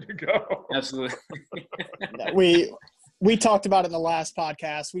 Columbus is good to go. Absolutely. We talked about it in the last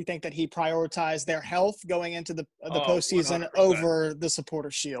podcast. We think that he prioritized their health going into the postseason 100%. Over the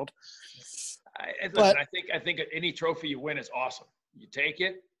Supporter Shield. I think any trophy you win is awesome. You take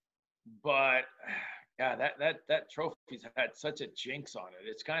it, but yeah, that trophy's had such a jinx on it.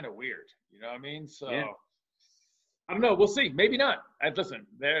 It's kind of weird. You know what I mean? So. Yeah. I don't know. We'll see. Maybe not. Listen,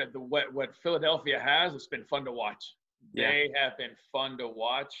 what Philadelphia has, it's been fun to watch. Yeah. They have been fun to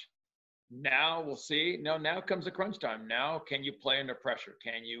watch. Now we'll see. Now comes the crunch time. Now, can you play under pressure?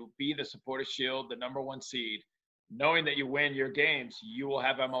 Can you be the Supporters Shield, the number 1 seed, knowing that you win your games, you will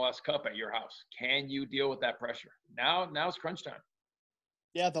have MLS Cup at your house? Can you deal with that pressure? Now's crunch time.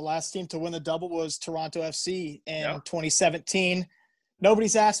 Yeah, the last team to win the double was Toronto FC in 2017.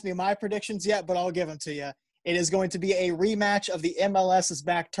 Nobody's asked me my predictions yet, but I'll give them to you. It is going to be a rematch of the MLS's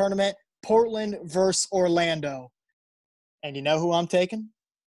back tournament, Portland versus Orlando. And you know who I'm taking?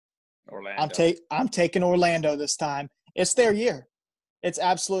 Orlando. I'm taking Orlando this time. It's their year. It's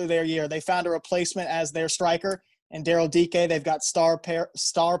absolutely their year. They found a replacement as their striker in Daryl Dike. They've got star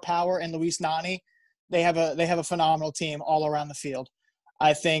power in Luis Nani. They have a phenomenal team all around the field.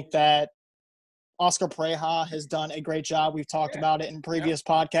 I think that Oscar Pareja has done a great job. We've talked about it in previous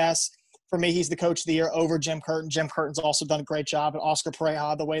podcasts. For me, he's the coach of the year over Jim Curtin. Jim Curtin's also done a great job. And Oscar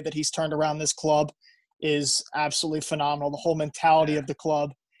Pareja, the way that he's turned around this club is absolutely phenomenal. The whole mentality of the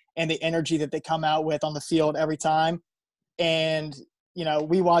club and the energy that they come out with on the field every time. And, you know,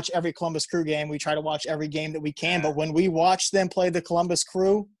 we watch every Columbus Crew game. We try to watch every game that we can. But when we watch them play the Columbus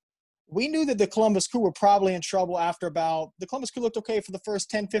Crew, we knew that the Columbus Crew were probably in trouble after the Columbus Crew looked okay for the first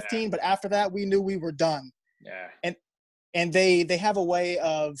 10, 15. But after that, we knew we were done. Yeah. And they have a way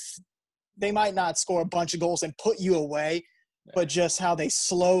of – they might not score a bunch of goals and put you away, but just how they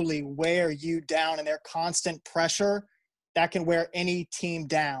slowly wear you down and their constant pressure, that can wear any team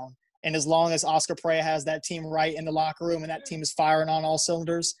down. And as long as Oscar Pareja has that team right in the locker room and that team is firing on all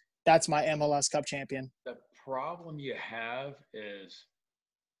cylinders, that's my MLS Cup champion. The problem you have is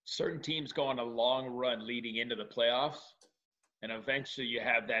certain teams go on a long run leading into the playoffs, and eventually you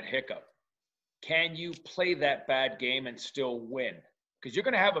have that hiccup. Can you play that bad game and still win? Because you're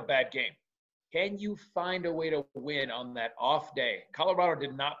going to have a bad game. Can you find a way to win on that off day? Colorado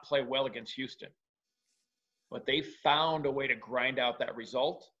did not play well against Houston, but they found a way to grind out that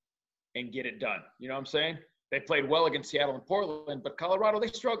result and get it done. You know what I'm saying? They played well against Seattle and Portland, but Colorado, they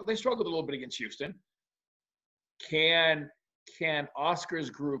struggled a little bit against Houston. Can Oscar's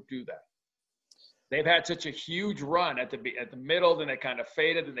group do that? They've had such a huge run at the middle, then they kind of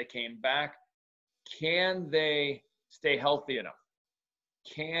faded, then they came back. Can they stay healthy enough?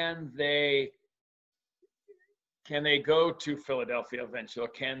 Can they go to Philadelphia eventually?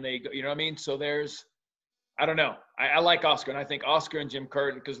 Can they go, you know what I mean? So I don't know. I like Oscar, and I think Oscar and Jim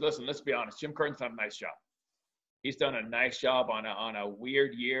Curtin, because listen, let's be honest, Jim Curtin's done a nice job. He's done a nice job on a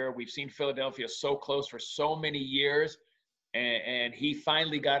weird year. We've seen Philadelphia so close for so many years, and he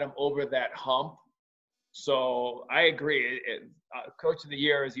finally got him over that hump. So I agree. Coach of the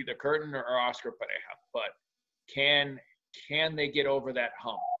year is either Curtin or Oscar Pareja, but can they get over that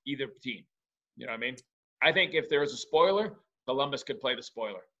hump? Either team. You know what I mean? I think if there was a spoiler, Columbus could play the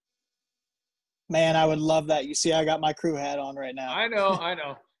spoiler. Man, I would love that. You see, I got my Crew hat on right now. I know. I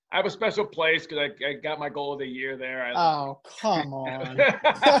have a special place because I got my goal of the year there. Oh, come on.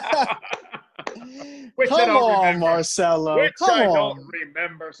 Come on, Marcelo. Which I don't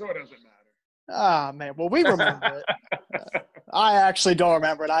remember, so it doesn't matter. Ah, man. Well, we remember it. I actually don't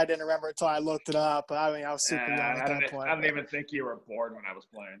remember it. I didn't remember it until I looked it up. I mean, I was super young at that point. I don't even think you were born when I was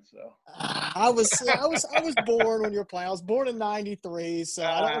playing. So I was born when you were playing. I was born in '93, so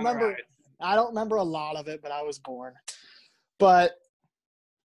I don't remember. Right. I don't remember a lot of it, but I was born. But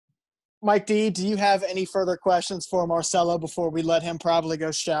Mike D, do you have any further questions for Marcelo before we let him probably go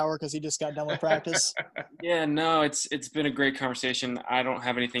shower because he just got done with practice? Yeah, no, it's been a great conversation. I don't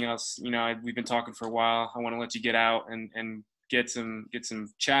have anything else. We've been talking for a while. I want to let you get out and get some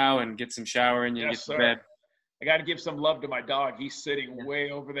chow and get some shower and Yes, get to sir. bed. I got to give some love to my dog. He's sitting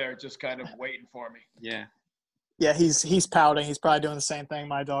way over there, just kind of waiting for me. Yeah. Yeah, he's pouting. He's probably doing the same thing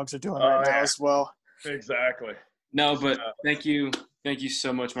my dogs are doing right now as well. Exactly. No, but thank you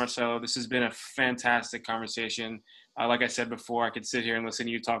so much, Marcelo. This has been a fantastic conversation. Like I said before, I could sit here and listen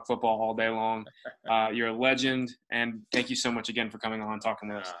to you talk football all day long. You're a legend, and thank you so much again for coming on and talking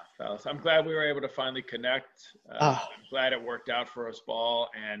with us. Fellas, I'm glad we were able to finally connect. I'm glad it worked out for us all.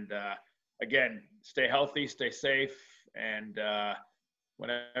 And again, stay healthy, stay safe, and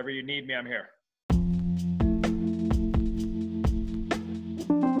whenever you need me, I'm here.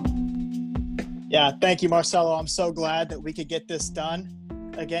 Yeah, thank you, Marcelo. I'm so glad that we could get this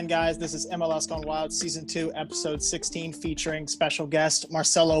done. Again, guys, this is MLS Gone Wild Season 2, Episode 16, featuring special guest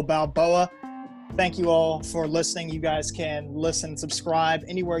Marcelo Balboa. Thank you all for listening. You guys can listen, subscribe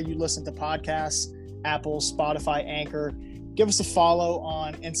anywhere you listen to podcasts, Apple, Spotify, Anchor. Give us a follow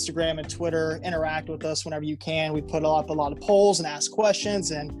on Instagram and Twitter. Interact with us whenever you can. We put up a lot of polls and ask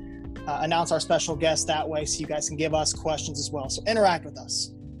questions and announce our special guests that way so you guys can give us questions as well. So interact with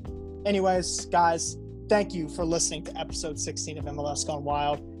us. Anyways, guys, thank you for listening to episode 16 of MLS Gone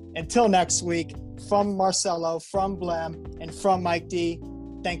Wild. Until next week, from Marcelo, from Blem, and from Mike D,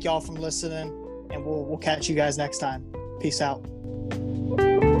 thank y'all for listening, and we'll catch you guys next time. Peace out.